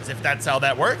limbs, if that's how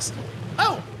that works.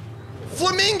 Oh,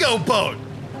 flamingo boat.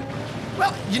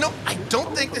 Well, I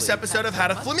don't think this episode I've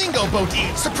had a flamingo boat to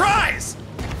eat. Surprise!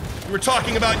 You were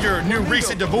talking about your new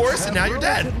recent divorce, and now you're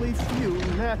dead. Relatively few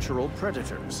natural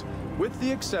predators, with the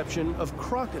exception of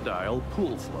crocodile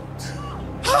pool floats.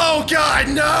 Oh God,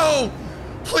 no!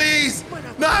 Please,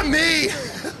 not me!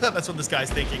 That's what this guy's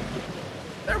thinking.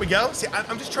 There we go. See,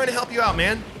 I'm just trying to help you out,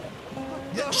 man.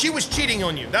 She was cheating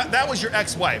on you. That was your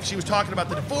ex-wife. She was talking about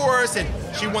the divorce, and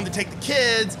she wanted to take the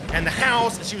kids and the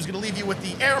house, and she was gonna leave you with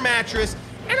the air mattress,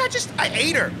 and I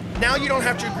ate her. Now you don't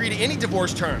have to agree to any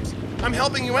divorce terms. I'm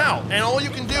helping you out, and all you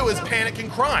can do is panic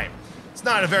and cry. It's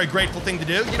not a very grateful thing to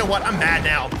do. You know what? I'm mad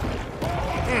now.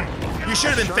 You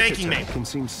should have been thanking me. Can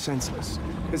seem senseless,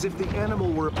 as if the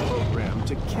animal were programmed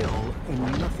to kill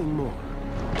and nothing more.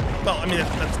 Well, I mean,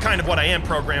 that's kind of what I am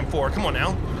programmed for. Come on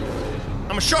now.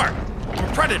 I'm a shark. I'm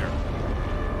a predator.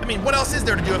 I mean, what else is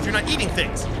there to do if you're not eating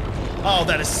things? Oh,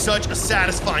 that is such a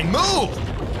satisfying move.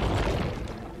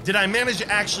 Did I manage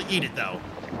to actually eat it, though?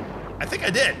 I think I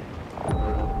did.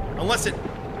 Unless it...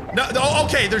 No,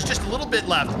 okay, there's just a little bit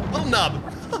left. A little nub.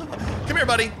 Come here,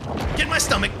 buddy. Get in my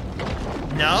stomach.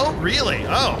 No? Really?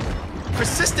 Oh.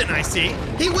 Persistent, I see.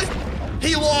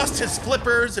 He lost his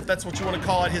flippers, if that's what you want to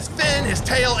call it, his fin, his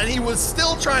tail, and he was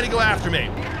still trying to go after me.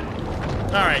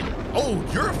 All right. Oh,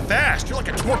 you're fast. You're like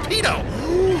a torpedo.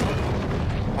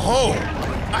 Oh,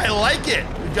 I like it.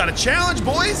 We've got a challenge,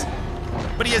 boys.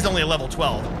 But he is only a level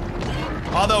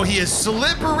 12. Although he is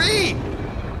slippery.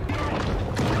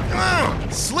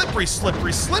 Slippery,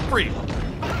 slippery, slippery.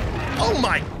 Oh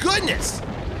my goodness.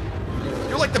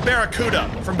 You're like the Barracuda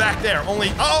from back there,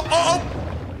 only,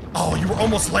 oh, you were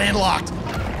almost landlocked.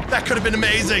 That could have been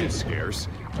amazing. Scarce.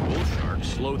 Bull sharks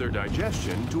slow their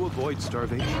digestion to avoid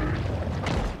starvation.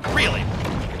 Really?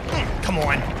 Come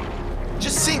on.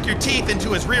 Just sink your teeth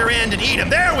into his rear end and eat him.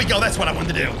 There we go. That's what I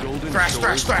wanted to do. Golden Thrash,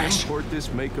 thrash, Swords thrash. import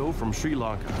this Mako from Sri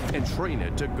Lanka and train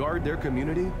it to guard their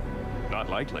community? Not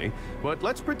likely, but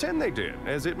let's pretend they did,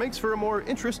 as it makes for a more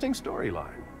interesting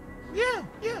storyline. Yeah.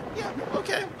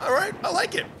 Okay. All right. I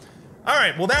like it. All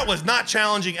right. Well, that was not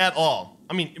challenging at all.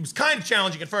 I mean, it was kind of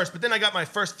challenging at first, but then I got my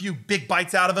first few big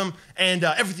bites out of him, and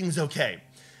everything was okay.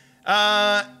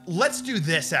 Let's do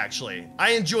this, actually.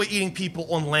 I enjoy eating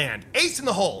people on land. Ace in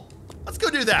the hole. Let's go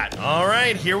do that. All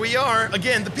right, here we are.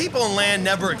 Again, the people on land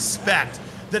never expect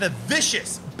that a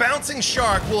vicious, bouncing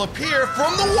shark will appear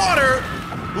from the water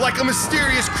like a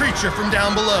mysterious creature from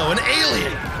down below, an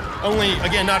alien. Only,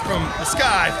 again, not from the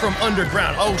sky, from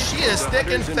underground. Oh, she is thick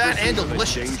and fat and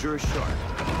delicious. Dangerous shark.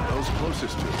 Those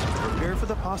closest to us prepare for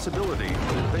the possibility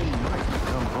that they might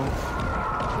come home.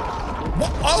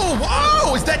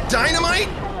 Oh, is that dynamite?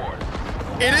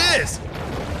 It is.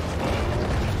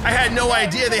 I had no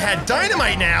idea they had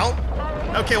dynamite now.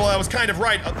 Okay, well, I was kind of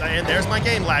right. And there's my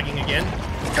game lagging again.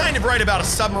 It's kind of right about a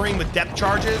submarine with depth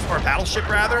charges, or a battleship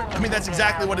rather. I mean, that's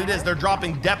exactly what it is. They're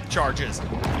dropping depth charges.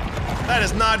 That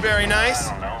is not very nice.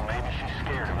 I don't know, maybe she's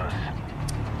scared of us.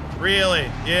 Really?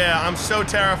 Yeah, I'm so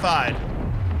terrified.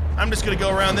 I'm just gonna go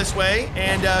around this way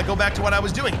and go back to what I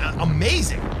was doing.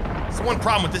 Amazing. It's the one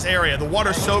problem with this area. The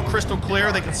water's so crystal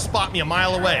clear, they can spot me a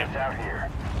mile away. It's out here.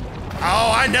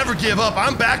 Oh, I never give up.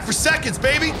 I'm back for seconds,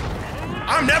 baby.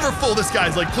 I'm never full. This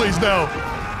guy's like, please, no.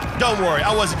 Don't worry,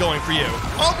 I wasn't going for you.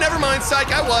 Oh, never mind,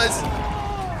 psych, I was.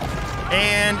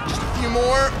 And just a few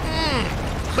more.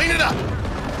 Clean it up.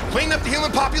 Clean up the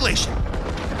human population.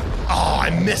 Oh, I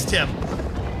missed him.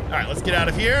 All right, let's get out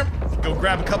of here. Go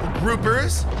grab a couple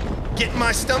groupers. Get in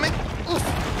my stomach. Oof,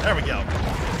 there we go.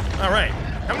 All right,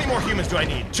 how many more humans do I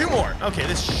need? 2 more. Okay,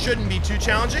 this shouldn't be too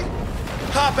challenging.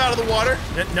 Hop out of the water.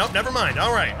 Nope, never mind.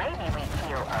 All right.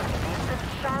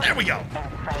 There we go.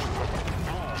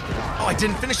 Oh, I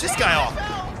didn't finish this guy off.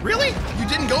 Really? You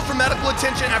didn't go for medical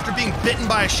attention after being bitten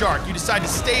by a shark. You decided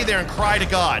to stay there and cry to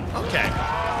God. Okay.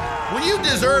 Well, you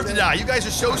deserve to die. You guys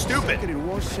are so stupid. I did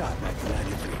one shot back in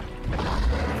 93.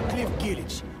 Cliff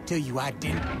Gillich tell you I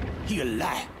didn't. He a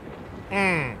lie.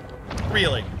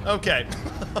 Really? Okay. Is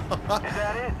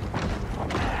that it?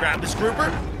 Grab this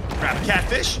grouper. Grab a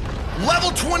catfish.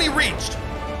 Level 20 reached.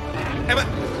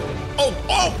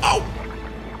 Oh!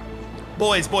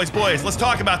 Boys, let's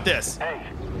talk about this. Hey,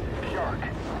 shark,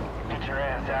 get your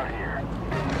ass out here.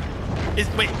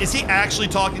 Is he actually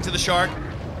talking to the shark?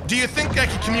 Do you think I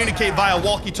could communicate via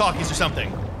walkie-talkies or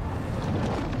something?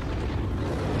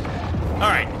 All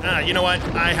right, you know what?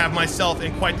 I have myself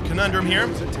in quite the conundrum here.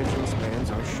 Those attention spans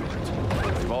are short.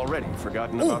 They've already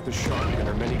forgotten about the shark and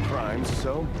her many crimes,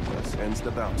 so this ends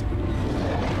the bounty.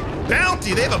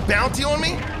 Bounty? They have a bounty on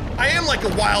me? I am like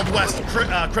a Wild West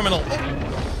criminal. Oh.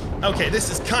 Okay, this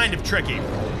is kind of tricky.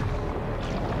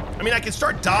 I mean, I can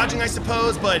start dodging, I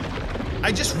suppose, but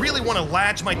I just really want to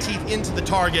latch my teeth into the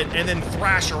target and then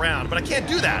thrash around, but I can't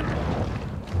do that.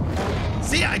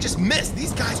 See, I just missed.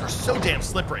 These guys are so damn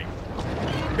slippery.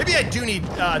 Maybe I do need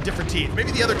different teeth.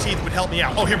 Maybe the other teeth would help me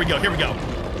out. Oh, here we go.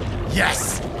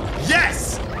 Yes!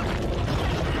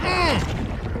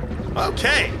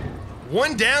 Okay.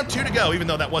 1 down, 2 to go, even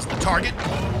though that wasn't the target.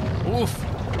 Oof.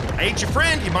 I ate your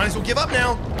friend. You might as well give up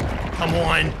now. Come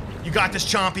on. You got this,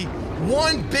 Chompy.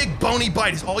 1 big bony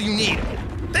bite is all you need.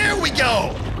 There we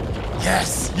go.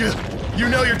 Yes. You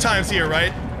know your time's here,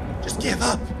 right? Just give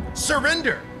up.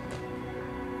 Surrender.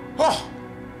 Oh,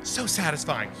 so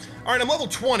satisfying. All right, I'm level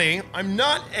 20. I'm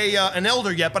not an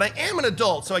elder yet, but I am an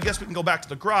adult, so I guess we can go back to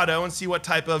the grotto and see what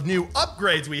type of new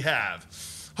upgrades we have.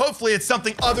 Hopefully it's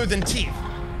something other than teeth.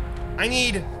 I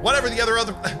need whatever the other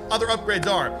upgrades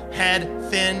are. Head,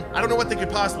 fin, I don't know what they could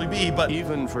possibly be, but...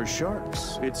 Even for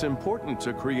sharks, it's important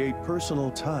to create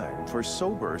personal time for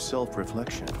sober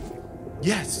self-reflection.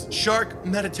 Yes, shark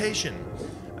meditation.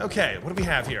 Okay, what do we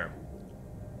have here?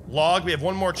 Log, we have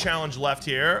 1 more challenge left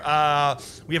here.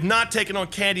 We have not taken on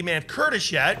Candyman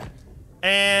Curtis yet,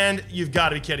 and you've got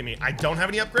to be kidding me. I don't have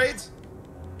any upgrades?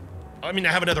 I mean,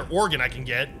 I have another organ I can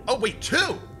get. Oh, wait, 2.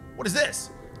 What is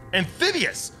this?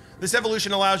 Amphibious. This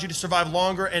evolution allows you to survive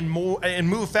longer and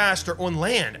move faster on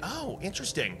land. Oh,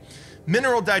 interesting.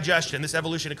 Mineral digestion. This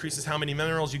evolution increases how many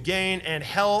minerals you gain, and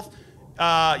health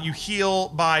you heal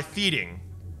by feeding.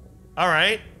 All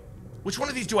right. Which one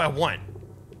of these do I want?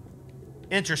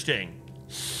 Interesting.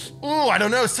 Ooh, I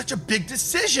don't know. Such a big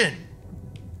decision.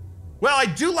 Well, I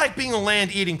do like being on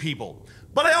land eating people,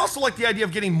 but I also like the idea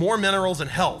of getting more minerals and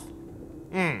health.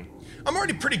 I'm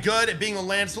already pretty good at being on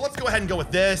land, so let's go ahead and go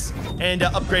with this and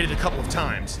upgrade it a couple of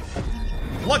times.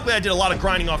 Luckily, I did a lot of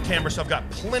grinding off camera, so I've got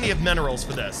plenty of minerals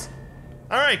for this.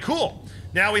 All right, cool.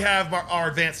 Now we have our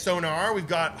advanced sonar, we've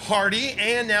got Hardy,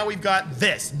 and now we've got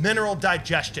this, mineral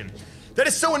digestion. That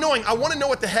is so annoying. I want to know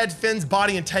what the head, fins,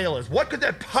 body, and tail is. What could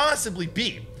that possibly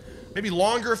be? Maybe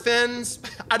longer fins?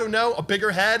 I don't know, a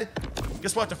bigger head?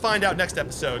 Guess we'll have to find out next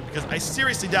episode, because I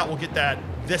seriously doubt we'll get that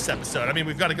this episode. I mean,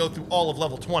 we've got to go through all of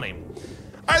level 20.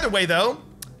 Either way, though,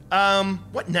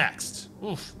 what next?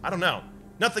 Oof, I don't know.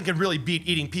 Nothing can really beat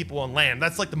eating people on land.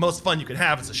 That's like the most fun you can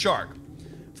have as a shark.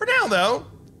 For now, though,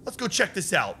 let's go check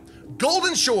this out.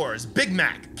 Golden Shores, Big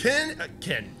Mac,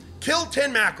 kill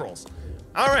 10 mackerels.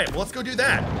 All right, well, let's go do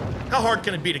that. How hard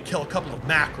can it be to kill a couple of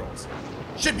mackerels?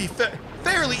 Should be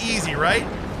fairly easy, right?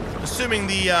 Assuming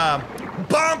the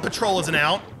bomb patrol isn't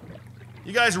out.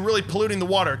 You guys are really polluting the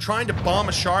water. Trying to bomb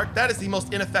a shark, that is the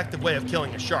most ineffective way of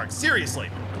killing a shark. Seriously.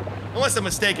 Unless I'm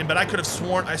mistaken, but I could have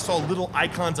sworn I saw little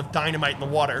icons of dynamite in the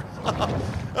water.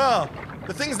 Oh,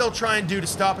 the things they'll try and do to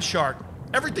stop a shark.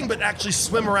 Everything but actually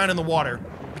swim around in the water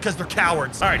because they're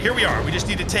cowards. All right, here we are. We just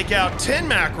need to take out 10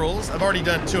 mackerels. I've already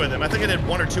done 2 of them. I think I did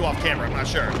 1 or 2 off camera, I'm not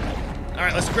sure. All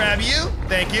right, let's grab you.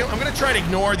 Thank you. I'm gonna try to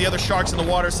ignore the other sharks in the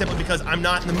water simply because I'm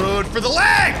not in the mood for the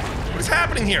lag. What is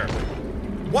happening here?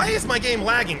 Why is my game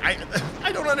lagging?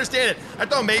 I don't understand it. I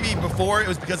thought maybe before it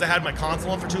was because I had my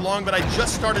console on for too long, but I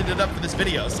just started it up for this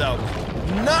video, so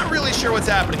not really sure what's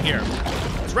happening here.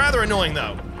 It's rather annoying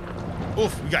though.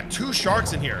 Oof, we got 2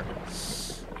 sharks in here.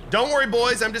 Don't worry,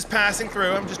 boys, I'm just passing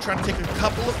through. I'm just trying to take a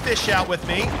couple of fish out with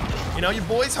me. You know, your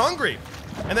boy's hungry.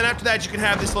 And then after that, you can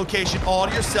have this location all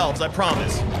to yourselves, I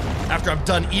promise. After I'm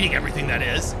done eating everything, that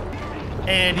is.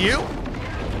 And you?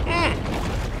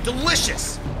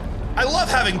 Delicious. I love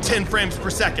having 10 frames per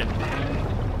second.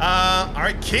 All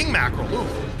right, king mackerel. Ooh,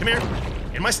 come here.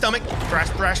 In my stomach. Thrash,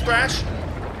 thrash, thrash.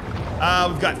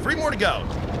 We've got 3 more to go.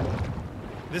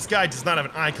 This guy does not have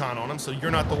an icon on him, so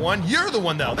you're not the one. You're the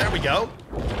one, though. There we go.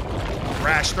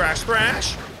 Thrash, thrash,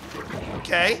 thrash.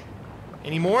 Okay.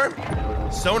 Any more?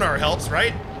 Sonar helps,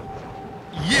 right?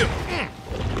 You.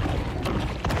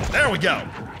 There we go.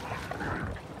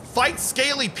 Fight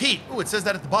Scaly Pete. Ooh, it says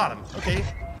that at the bottom. Okay.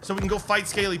 So we can go fight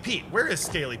Scaly Pete. Where is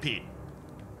Scaly Pete?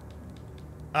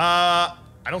 I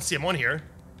don't see him on here.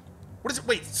 What is it?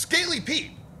 Wait, Scaly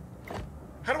Pete.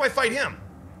 How do I fight him?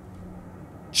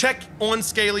 Check on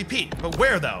Scaly Pete. But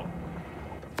where, though?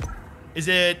 Is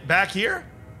it back here?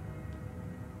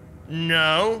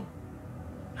 No.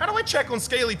 How do I check on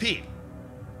Scaly Pete?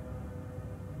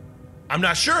 I'm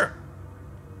not sure.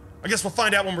 I guess we'll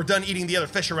find out when we're done eating the other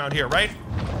fish around here, right?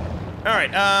 All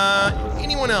right,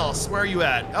 anyone else? Where are you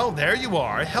at? Oh, there you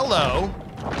are. Hello.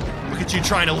 Look at you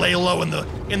trying to lay low in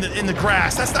the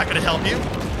grass. That's not gonna help you.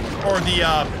 Or the,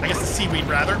 I guess the seaweed,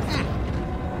 rather.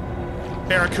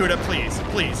 Barracuda, please,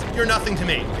 please. You're nothing to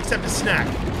me, except a snack.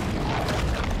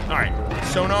 All right,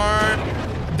 sonar.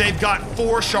 They've got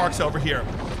 4 sharks over here.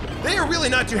 They are really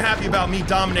not too happy about me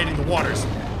dominating the waters.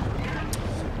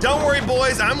 Don't worry,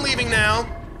 boys, I'm leaving now.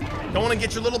 Don't want to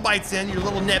get your little bites in, your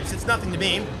little nips. It's nothing to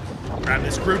me. Grab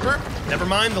this grouper. Never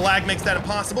mind, the lag makes that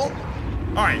impossible.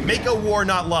 All right, make a war,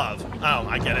 not love. Oh,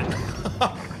 I get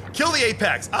it. Kill the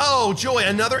apex. Oh, joy,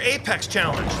 another apex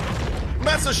challenge. I'm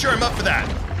not so sure I'm up for that.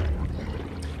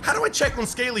 How do I check on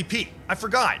Scaly Pete? I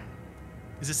forgot.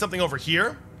 Is it something over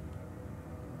here?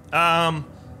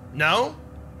 No?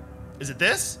 Is it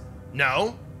this?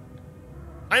 No.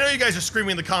 I know you guys are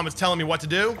screaming in the comments telling me what to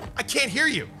do. I can't hear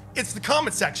you. It's the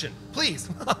comment section, please.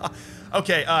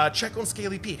 Okay, check on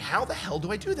Scaly Pete. How the hell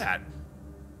do I do that?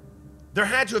 There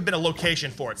had to have been a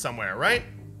location for it somewhere, right?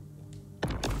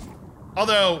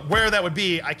 Although, where that would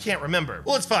be, I can't remember.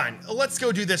 Well, it's fine. Let's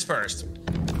go do this first.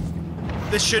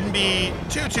 This shouldn't be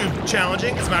too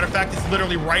challenging. As a matter of fact, it's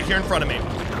literally right here in front of me.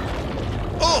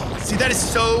 Oh, see, that is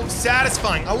so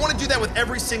satisfying. I want to do that with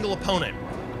every single opponent.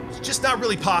 It's just not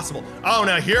really possible. Oh,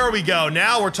 now here we go.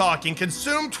 Now we're talking.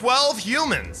 Consume 12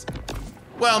 humans.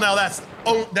 Well, now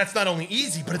that's not only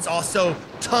easy, but it's also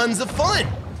tons of fun.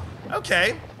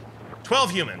 Okay,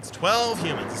 12 humans, 12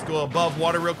 humans. Let's go above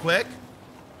water real quick.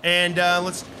 And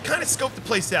let's kind of scope the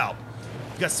place out.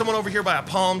 We've got someone over here by a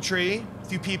palm tree. A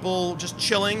few people just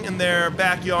chilling in their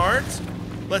backyards.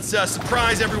 Let's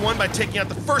surprise everyone by taking out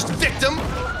the first victim.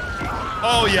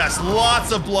 Oh yes,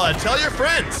 lots of blood. Tell your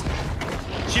friends.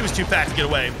 She was too fat to get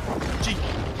away.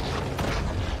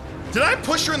 Did I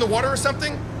push her in the water or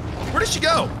something? Where did she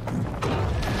go?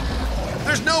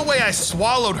 There's no way I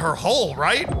swallowed her whole,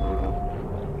 right?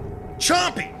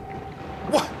 Chompy!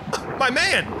 What? My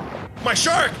man! My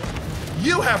shark!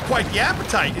 You have quite the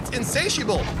appetite. It's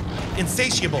insatiable.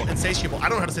 Insatiable. I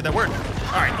don't know how to say that word.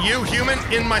 All right, you human,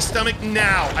 in my stomach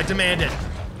now. I demand it.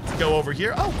 go over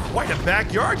here. Oh, quite a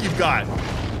backyard you've got.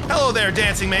 Hello there,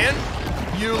 dancing man.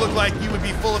 You look like you would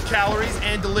be full of calories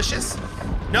and delicious.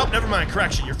 Nope, never mind,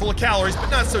 correction. You're full of calories,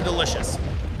 but not so delicious.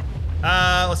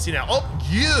 Let's see now. Oh,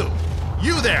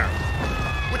 you there,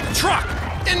 with the truck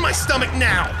in my stomach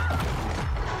now.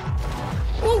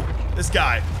 Ooh, this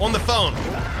guy on the phone,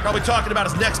 probably talking about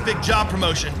his next big job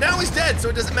promotion. Now he's dead, so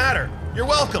it doesn't matter. You're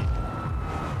welcome.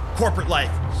 Corporate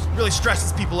life really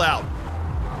stresses people out.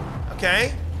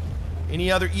 Okay, any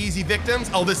other easy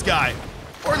victims? Oh, this guy.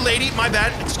 Or lady, my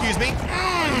bad, excuse me.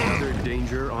 Another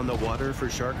danger on the water for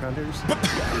shark hunters?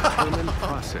 Determined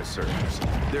process servers.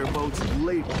 Their boats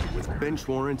laden with bench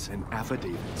warrants and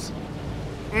affidavits.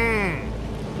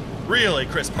 Really,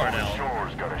 Chris Parnell?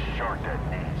 Shore's got a shark that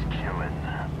needs killing.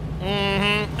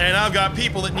 And I've got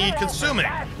people that need consuming.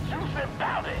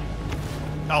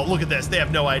 Oh, look at this, they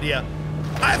have no idea.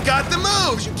 I've got the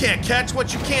moves! You can't catch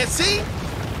what you can't see.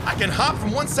 I can hop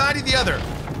from one side to the other.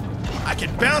 I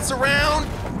can bounce around.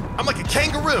 I'm like a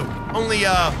kangaroo, only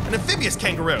an amphibious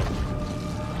kangaroo.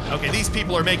 Okay, these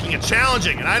people are making it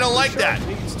challenging, and I don't like that.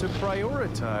 Needs to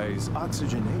prioritize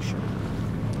oxygenation.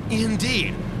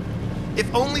 Indeed.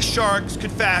 If only sharks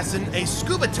could fasten a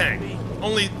scuba tank,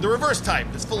 only the reverse type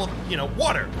that's full of,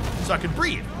 water, so I could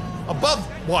breathe above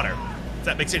water, if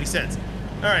that makes any sense.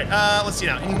 All right, let's see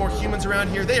now. Any more humans around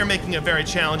here? They are making it very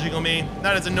challenging on me.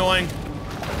 That is annoying.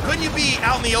 Couldn't you be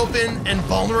out in the open and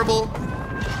vulnerable?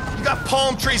 You got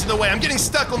palm trees in the way. I'm getting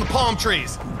stuck on the palm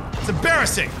trees. It's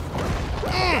embarrassing.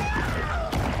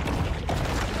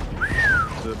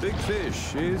 The big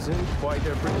fish is in quite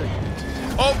a predicament.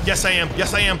 Oh, yes I am.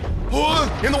 Yes I am.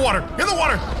 Oh, in the water. In the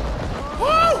water.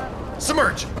 Woo!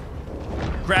 Submerge.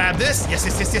 Grab this. Yes,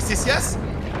 yes, yes, yes, yes, yes.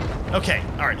 Okay,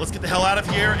 all right, let's get the hell out of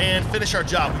here and finish our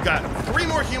job. We've got 3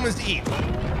 more humans to eat.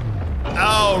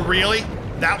 Oh, really?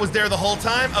 That was there the whole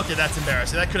time? Okay, that's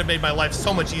embarrassing. That could have made my life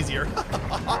so much easier.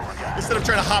 Instead of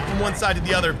trying to hop from one side to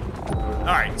the other. All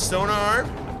right, sonar.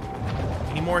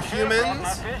 Any more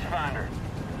humans?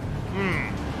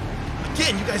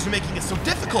 Again, you guys are making it so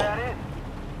difficult.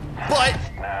 But...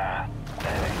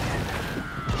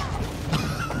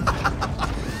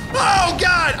 Oh,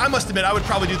 God! I must admit, I would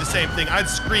probably do the same thing. I'd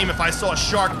scream if I saw a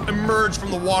shark emerge from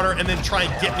the water and then try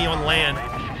and get me on land.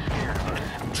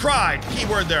 Tried.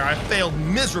 Keyword there. I failed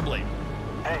miserably.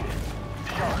 Hey,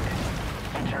 shark,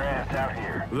 get your ass out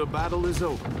here. The battle is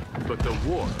over, but the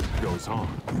war goes on.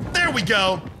 There we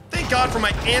go. Thank God for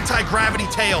my anti-gravity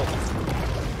tail.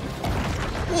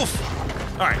 Oof.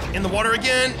 All right, in the water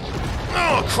again.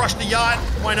 Oh, crush the yacht.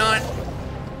 Why not?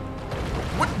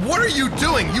 What are you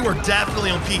doing? You are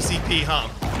definitely on PCP, huh?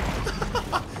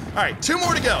 All right, 2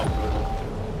 more to go.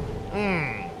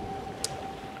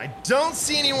 I don't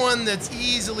see anyone that's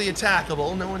easily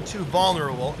attackable. No one too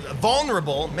vulnerable.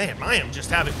 Vulnerable? Man, I am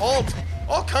just having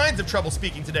all kinds of trouble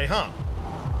speaking today, huh?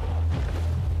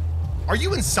 Are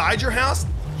you inside your house?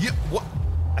 What?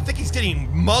 I think he's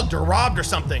getting mugged or robbed or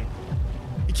something.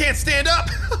 He can't stand up.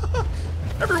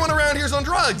 Everyone around here's on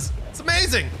drugs. It's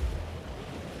amazing.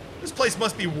 This place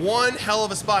must be one hell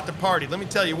of a spot to party, let me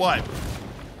tell you what.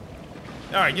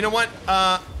 All right, you know what?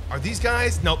 Are these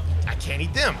guys? Nope, I can't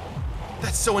eat them.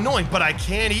 That's so annoying, but I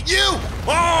can eat you!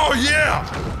 Oh,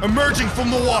 yeah! Emerging from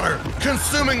the water,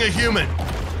 consuming a human.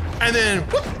 And then,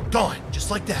 whoop, gone, just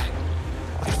like that.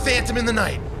 Like a phantom in the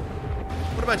night.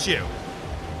 What about you?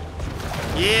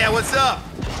 Yeah, what's up?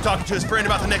 Talking to his friend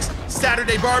about the next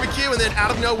Saturday barbecue, and then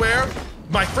out of nowhere,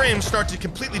 my frames start to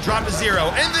completely drop to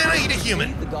 0, and then I eat a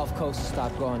human. The Gulf Coast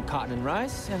stopped growing cotton and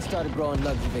rice and started growing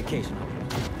luxury vacation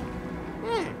homes.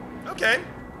 Okay.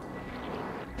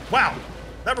 Wow,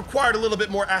 that required a little bit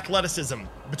more athleticism.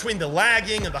 Between the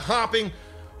lagging and the hopping,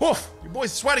 oof, your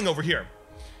boy's sweating over here.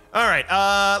 All right,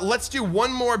 let's do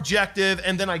one more objective,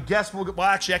 and then I guess well,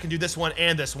 actually I can do this one,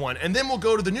 and then we'll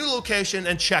go to the new location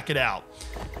and check it out.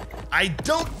 I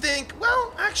don't think,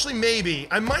 well, actually maybe,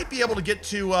 I might be able to get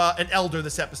to an Elder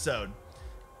this episode.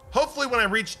 Hopefully when I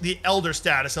reach the Elder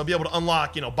status, I'll be able to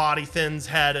unlock, body, fins,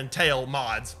 head, and tail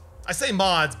mods. I say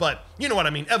mods, but you know what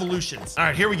I mean, evolutions. All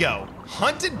right, here we go.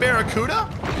 Hunted Barracuda?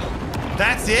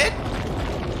 That's it?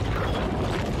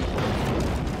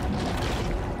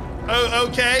 Oh,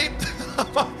 okay.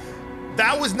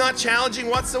 That was not challenging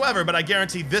whatsoever, but I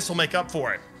guarantee this will make up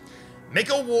for it. Make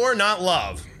a war, not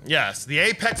love. Yes, the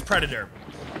apex predator.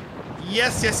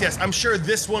 Yes, yes, yes. I'm sure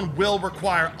this one will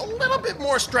require a little bit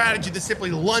more strategy than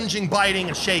simply lunging, biting,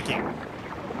 and shaking.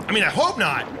 I mean, I hope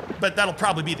not, but that'll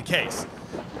probably be the case.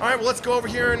 All right, well, let's go over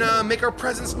here and make our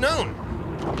presence known.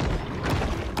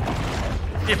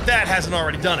 If that hasn't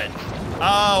already done it.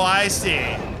 Oh, I see.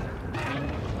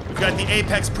 We've got the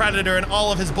apex predator and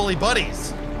all of his bully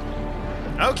buddies.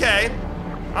 Okay.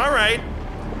 All right.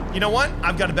 You know what?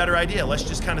 I've got a better idea. Let's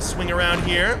just kind of swing around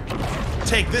here.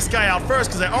 Take this guy out first,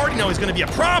 because I already know he's going to be a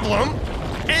problem.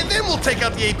 And then we'll take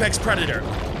out the apex predator.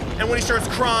 And when he starts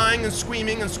crying and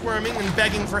screaming and squirming and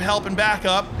begging for help and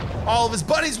backup, all of his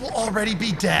buddies will already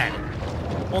be dead.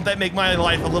 Won't that make my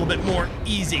life a little bit more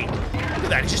easy? Look at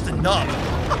that, he's just a nub.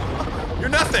 You're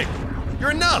nothing. You're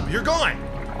a nub, you're gone.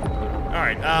 All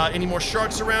right, any more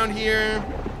sharks around here?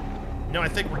 No, I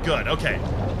think we're good, okay.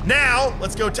 Now,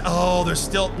 let's go to, oh, there's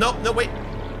still, no, wait.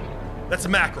 That's a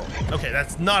mackerel. Okay,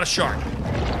 that's not a shark.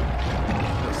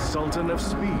 The Sultan of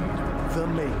Speed, the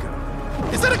Mako.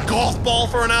 Is that a golf ball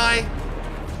for an eye?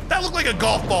 That looked like a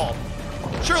golf ball.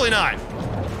 Surely not.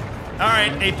 All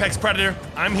right, apex predator,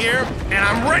 I'm here, and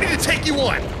I'm ready to take you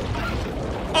on.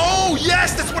 Oh,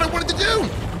 yes, that's what I wanted to do.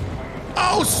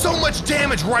 Oh, so much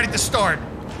damage right at the start.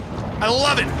 I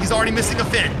love it. He's already missing a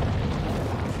fin.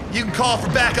 You can call for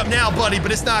backup now, buddy,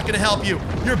 but it's not gonna help you.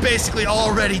 You're basically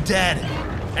already dead.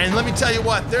 And let me tell you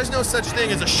what, there's no such thing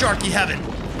as a sharky heaven.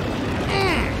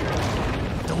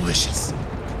 Delicious.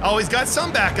 Always got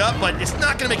some backup, but it's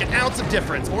not gonna make an ounce of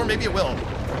difference, or maybe it will.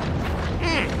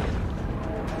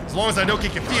 As long as I don't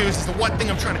get confused, it's the one thing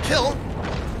I'm trying to kill.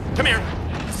 Come here.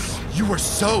 You are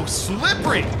so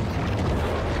slippery.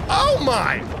 Oh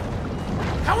my.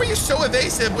 How are you so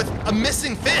evasive with a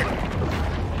missing fin?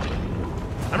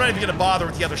 I'm not even gonna bother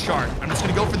with the other shark. I'm just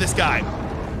gonna go for this guy.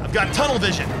 I've got tunnel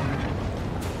vision.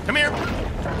 Come here.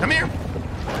 Come here.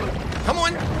 Come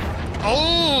on.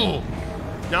 Oh.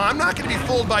 Now I'm not gonna be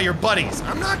fooled by your buddies.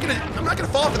 I'm not gonna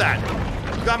fall for that.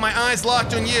 I've got my eyes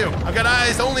locked on you. I've got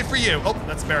eyes only for you. Oh,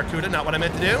 that's Barracuda, not what I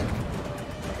meant to do.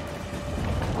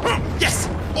 Yes!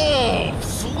 Oh,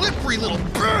 slippery little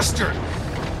bastard.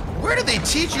 Where did they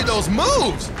teach you those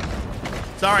moves?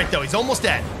 It's all right though, he's almost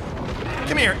dead.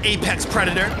 Come here, apex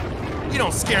predator. You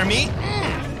don't scare me.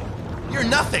 You're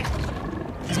nothing.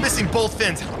 He's missing both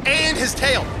fins and his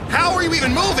tail. How are you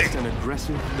even moving? And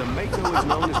aggressive, the Mako is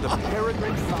known as the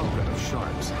peregrine falcon of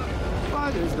sharks.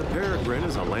 But as the peregrine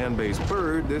is a land-based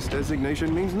bird, this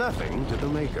designation means nothing to the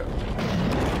Mako.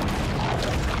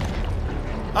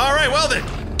 All right, well then.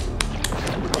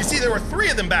 You see, there were 3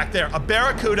 of them back there. A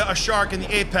barracuda, a shark, and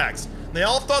the apex. They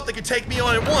all thought they could take me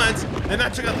on at once. Then I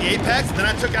took out the apex, then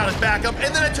I took out his backup,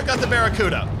 and then I took out the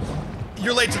barracuda.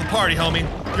 You're late to the party, homie.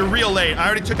 You're real late. I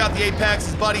already took out the apex,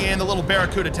 his buddy, and the little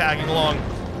barracuda tagging along.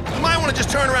 You might want to just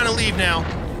turn around and leave now.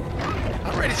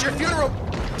 All right, it's your funeral.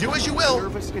 Do as you will.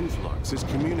 Nervous influx is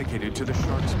communicated to the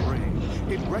shark's brain.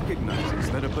 It recognizes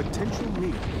that a potential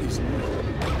meal is near.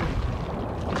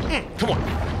 Come on.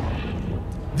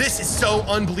 This is so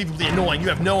unbelievably annoying. You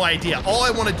have no idea. All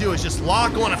I want to do is just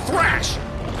lock on a thrash.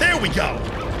 There we go.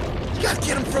 You gotta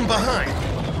get him from behind.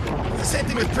 It's the same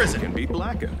thing with prison. Can be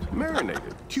blackened,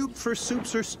 marinated, cubed for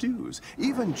soups or stews,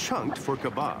 even chunked for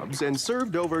kebabs, and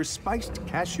served over spiced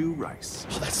cashew rice.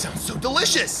 Oh, that sounds so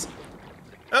delicious.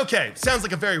 Okay, sounds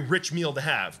like a very rich meal to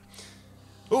have.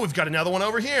 Oh, we've got another one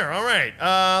over here. All right,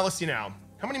 let's see now.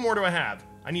 How many more do I have?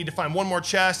 I need to find one more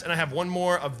chest, and I have one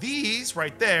more of these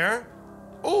right there.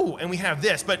 Oh, and we have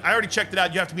this, but I already checked it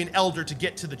out. You have to be an elder to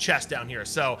get to the chest down here,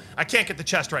 so I can't get the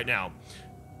chest right now.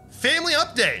 Family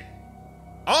update.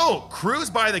 Oh, cruise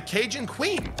by the Cajun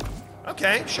Queen.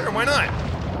 Okay, sure, why not?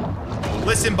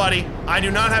 Listen, buddy, I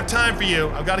do not have time for you.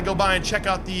 I've got to go by and check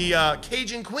out the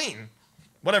Cajun Queen,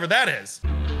 whatever that is.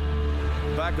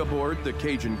 Back aboard the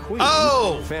Cajun Queen,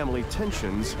 Oh! family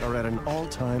tensions are at an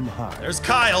all-time high. There's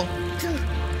Kyle.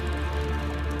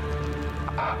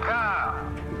 Kyle,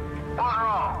 what's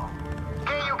wrong?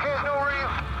 Can't you catch no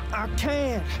reef? I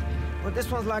can, but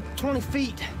this one's like 20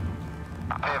 feet.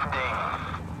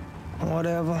 15.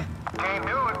 Whatever. Can't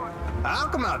do it. I'll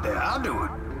come out there. I'll do it.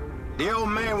 The old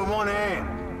man with one hand.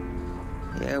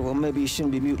 Yeah, well, maybe you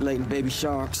shouldn't be mutilating baby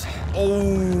sharks.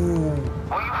 Oh.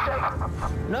 What you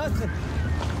say? Nothing.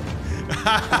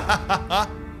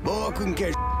 Boy, I couldn't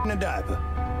catch in a diaper.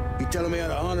 You telling me how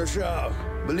to hunt a shark?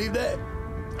 Believe that?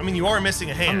 I mean, you are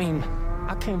missing a hand. I mean,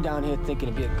 I came down here thinking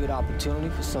it'd be a good opportunity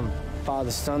for some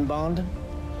father-son bonding.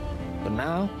 But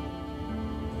now,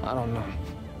 I don't know.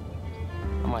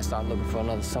 I might start looking for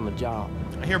another summer job.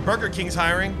 I hear Burger King's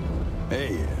hiring.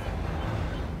 Hey,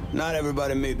 not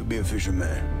everybody made to be a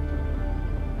fisherman.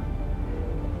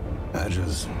 I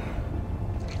just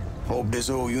hope this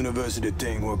whole university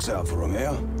thing works out for him,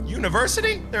 yeah?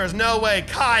 University? There is no way.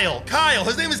 Kyle. Kyle.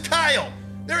 His name is Kyle.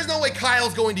 There is no way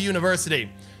Kyle's going to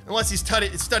university unless he's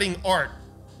studying art.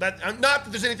 Not that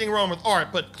there's anything wrong with art,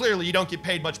 but clearly you don't get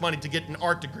paid much money to get an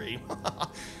art degree.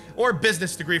 Or a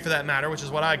business degree for that matter, which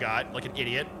is what I got, like an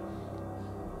idiot.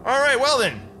 All right, well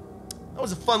then. That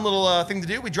was a fun little thing to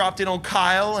do. We dropped in on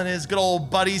Kyle and his good old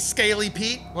buddy, Scaly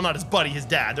Pete. Well, not his buddy, his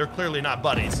dad. They're clearly not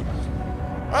buddies.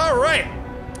 All right.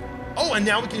 Oh, and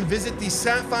now we can visit the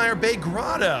Sapphire Bay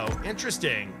Grotto.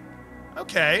 Interesting.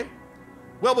 Okay.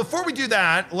 Well, before we do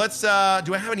that, let's, do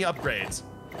I have any upgrades?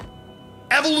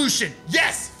 Evolution.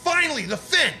 Yes, finally, the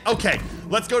fin. Okay,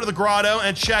 let's go to the grotto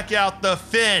and check out the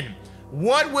fin.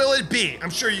 What will it be? I'm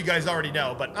sure you guys already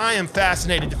know, but I am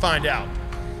fascinated to find out.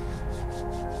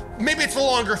 Maybe it's a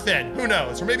longer fin, who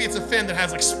knows? Or maybe it's a fin that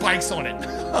has like spikes on it.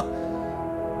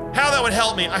 How that would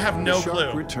help me, I have no the shark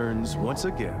clue. returns once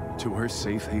again to her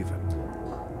safe haven.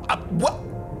 What?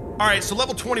 All right, so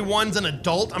level 21's an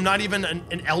adult. I'm not even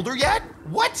an elder yet?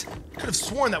 What? Could have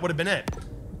sworn that would have been it.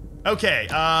 Okay,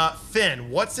 fin,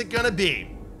 what's it gonna be?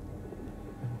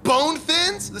 Bone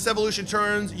fins? This evolution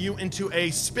turns you into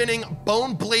a spinning,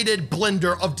 bone-bladed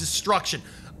blender of destruction.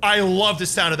 I love the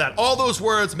sound of that. All those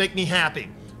words make me happy.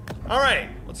 All right,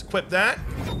 let's equip that.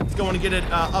 Let's go and get it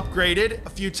upgraded a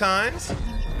few times.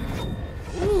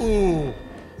 Ooh.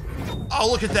 Oh,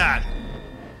 look at that.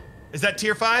 Is that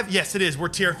tier 5? Yes, it is. We're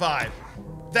tier 5.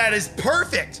 That is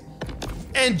perfect.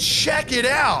 And check it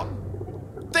out.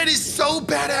 That is so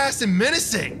badass and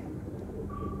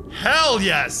menacing. Hell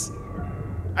yes.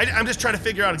 I'm just trying to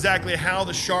figure out exactly how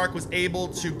the shark was able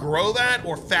to grow that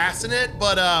or fasten it,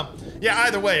 but yeah,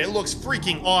 either way, it looks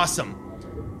freaking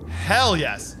awesome. Hell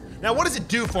yes. Now, what does it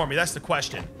do for me? That's the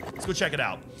question. Let's go check it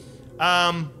out.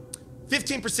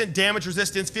 15% damage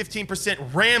resistance,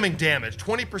 15% ramming damage,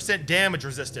 20% damage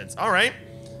resistance. All right.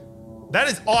 That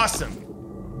is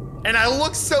awesome. And I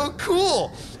look so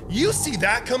cool. You see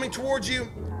that coming towards you?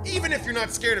 Even if you're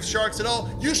not scared of sharks at all,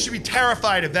 you should be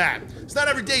terrified of that. It's not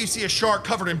every day you see a shark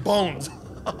covered in bones.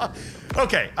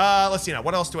 Okay, let's see now.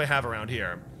 What else do I have around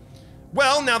here?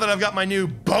 Well, now that I've got my new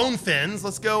bone fins,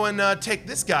 let's go and take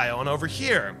this guy on over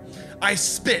here. I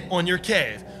spit on your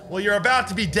cave. Well, you're about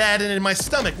to be dead and in my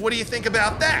stomach. What do you think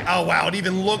about that? Oh, wow, it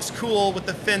even looks cool with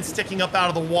the fin sticking up out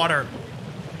of the water.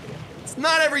 It's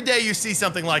not every day you see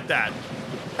something like that.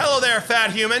 Hello there,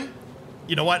 fat human.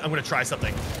 You know what? I'm gonna try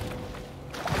something.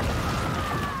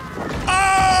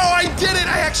 Oh, I did it!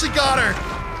 I actually got her!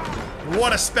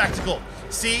 What a spectacle.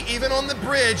 See, even on the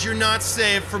bridge, you're not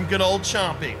safe from good old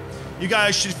Chompy. You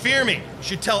guys should fear me. You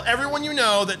should tell everyone you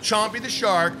know that Chompy the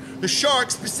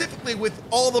shark specifically with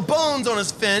all the bones on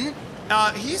his fin,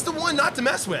 he's the one not to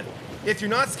mess with. If you're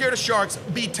not scared of sharks,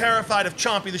 be terrified of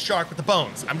Chompy the shark with the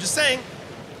bones. I'm just saying,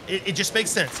 it just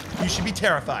makes sense. You should be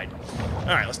terrified. All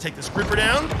right, let's take this gripper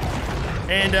down.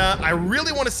 And I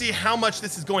really want to see how much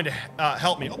this is going to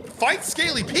help me. Oh, fight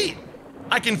Scaly Pete.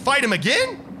 I can fight him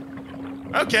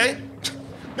again? Okay.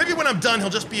 Maybe when I'm done, he'll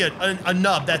just be a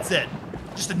nub, that's it.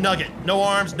 Just a nugget. No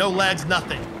arms, no legs,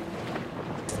 nothing.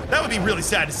 That would be really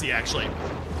sad to see, actually.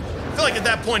 I feel like at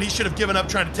that point, he should have given up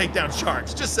trying to take down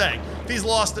sharks. Just saying. If he's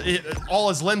lost all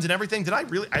his limbs and everything,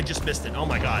 I just missed it. Oh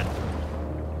my God.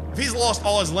 If he's lost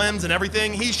all his limbs and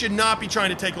everything, he should not be trying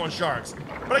to take on sharks.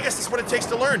 But I guess that's what it takes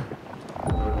to learn.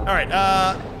 All right,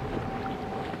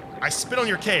 I spit on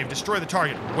your cave, destroy the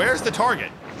target. Where's the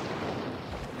target?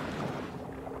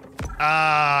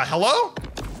 Hello?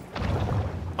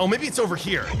 Oh, maybe it's over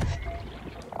here.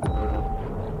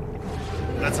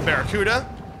 That's a barracuda.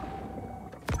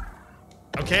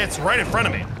 Okay, it's right in front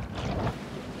of me.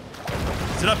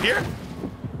 Is it up here?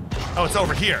 Oh, it's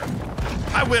over here.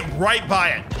 I went right by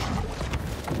it.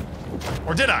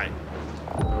 Or did I?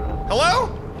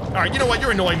 Hello? All right, you know what?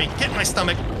 You're annoying me. Get in my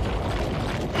stomach.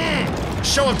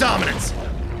 Show of dominance.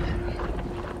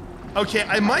 Okay,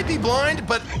 I might be blind,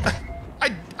 but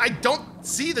I don't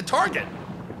see the target.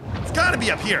 It's gotta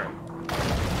be up here.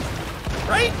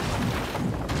 Right?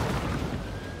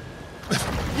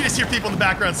 You just hear people in the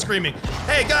background screaming,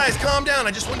 "Hey guys, calm down.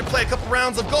 I just wanted to play a couple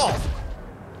rounds of golf."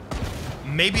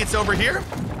 Maybe it's over here?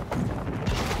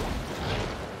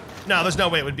 No, there's no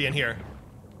way it would be in here.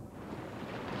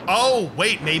 Oh,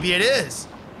 wait, maybe it is.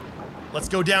 Let's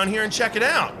go down here and check it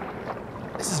out.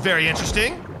 This is very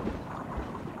interesting.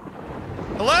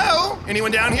 Hello?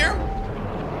 Anyone down here?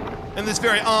 In this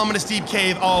very ominous deep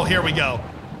cave. Oh, here we go.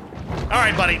 All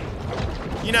right, buddy.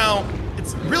 You know,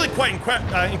 it's really quite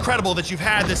incredible that you've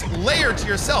had this layer to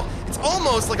yourself. It's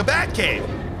almost like a bat cave.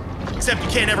 Except you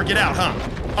can't ever get out, huh?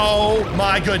 Oh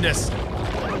my goodness.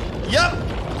 Yup,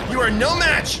 you are no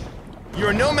match. You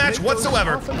are no match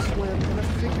whatsoever. Often swim in a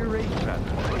figure-8 pattern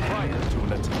prior to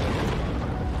an attack.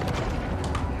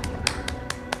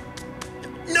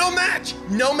 No match!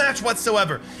 No match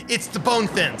whatsoever. It's the bone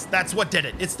fins. That's what did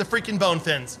it. It's the freaking bone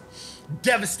fins.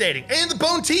 Devastating. And the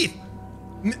bone teeth.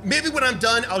 Maybe when I'm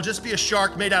done, I'll just be a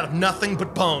shark made out of nothing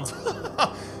but bones.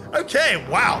 Okay,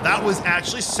 wow, that was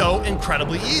actually so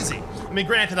incredibly easy. I mean,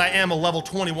 granted, I am a level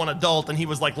 21 adult and he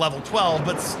was like level 12,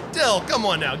 but still, come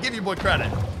on now, give your boy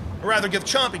credit. Or rather, give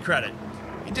Chompy credit.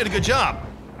 He did a good job.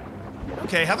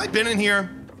 Okay, have I been in here?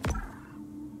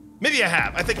 Maybe I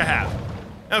have. I think I have.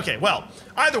 Okay, well,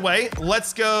 either way,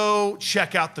 let's go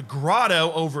check out the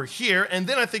grotto over here, and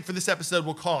then I think for this episode,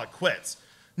 we'll call it quits.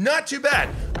 Not too bad.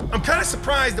 I'm kind of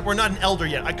surprised that we're not an elder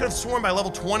yet. I could have sworn by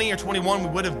level 20 or 21 we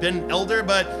would have been elder,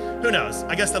 but who knows?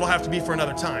 I guess that'll have to be for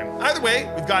another time. Either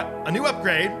way, we've got a new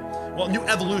upgrade, well, new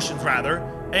evolutions rather,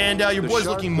 and your boy's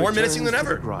looking more menacing than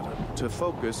ever. To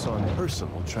focus on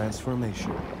personal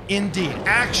transformation. Indeed,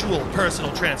 actual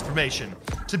personal transformation.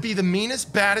 To be the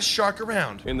meanest, baddest shark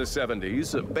around. In the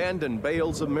 70s, abandoned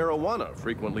bales of marijuana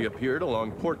frequently appeared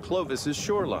along Port Clovis's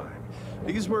shoreline.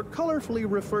 These were colorfully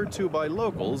referred to by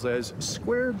locals as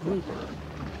square grouper.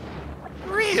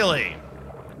 Really?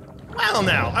 Well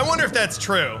now, I wonder if that's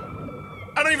true.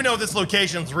 I don't even know if this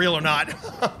location's real or not.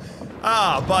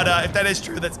 But if that is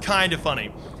true, that's kind of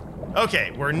funny.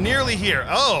 Okay, we're nearly here.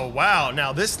 Oh, wow.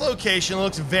 Now, this location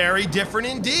looks very different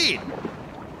indeed.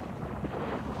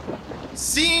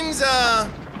 Seems, I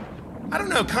don't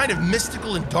know, kind of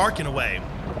mystical and dark in a way.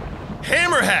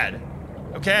 Hammerhead.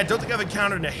 Okay, I don't think I've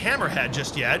encountered a hammerhead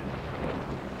just yet.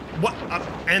 What?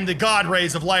 And the god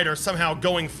rays of light are somehow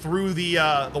going through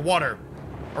the water.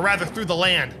 Or rather, through the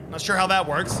land. Not sure how that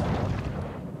works.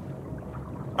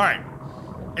 All right.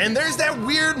 And there's that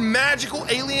weird magical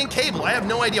alien cable. I have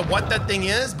no idea what that thing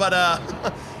is, but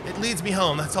it leads me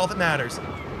home. That's all that matters.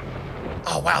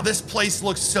 Oh, wow, this place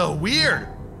looks so weird.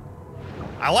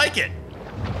 I like it.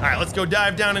 All right, let's go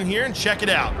dive down in here and check it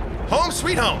out. Home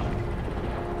sweet home.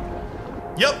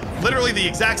 Yep, literally the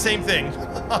exact same thing.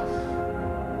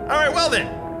 All right, well then.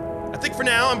 I think for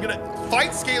now, I'm gonna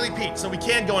fight Scaly Pete so we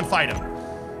can go and fight him.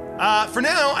 For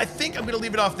now, I think I'm gonna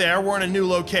leave it off there. We're in a new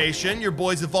location. Your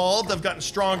boys evolved. I've gotten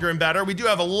stronger and better. We do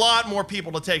have a lot more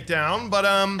people to take down, but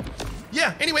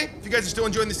yeah, anyway, if you guys are still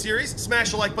enjoying the series,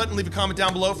 smash the like button, leave a comment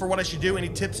down below for what I should do, any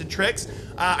tips and tricks.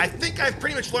 I think I've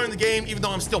pretty much learned the game, even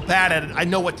though I'm still bad at it. I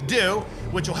know what to do,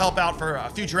 which will help out for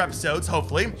future episodes,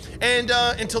 hopefully. And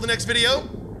until the next video,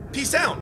 peace out.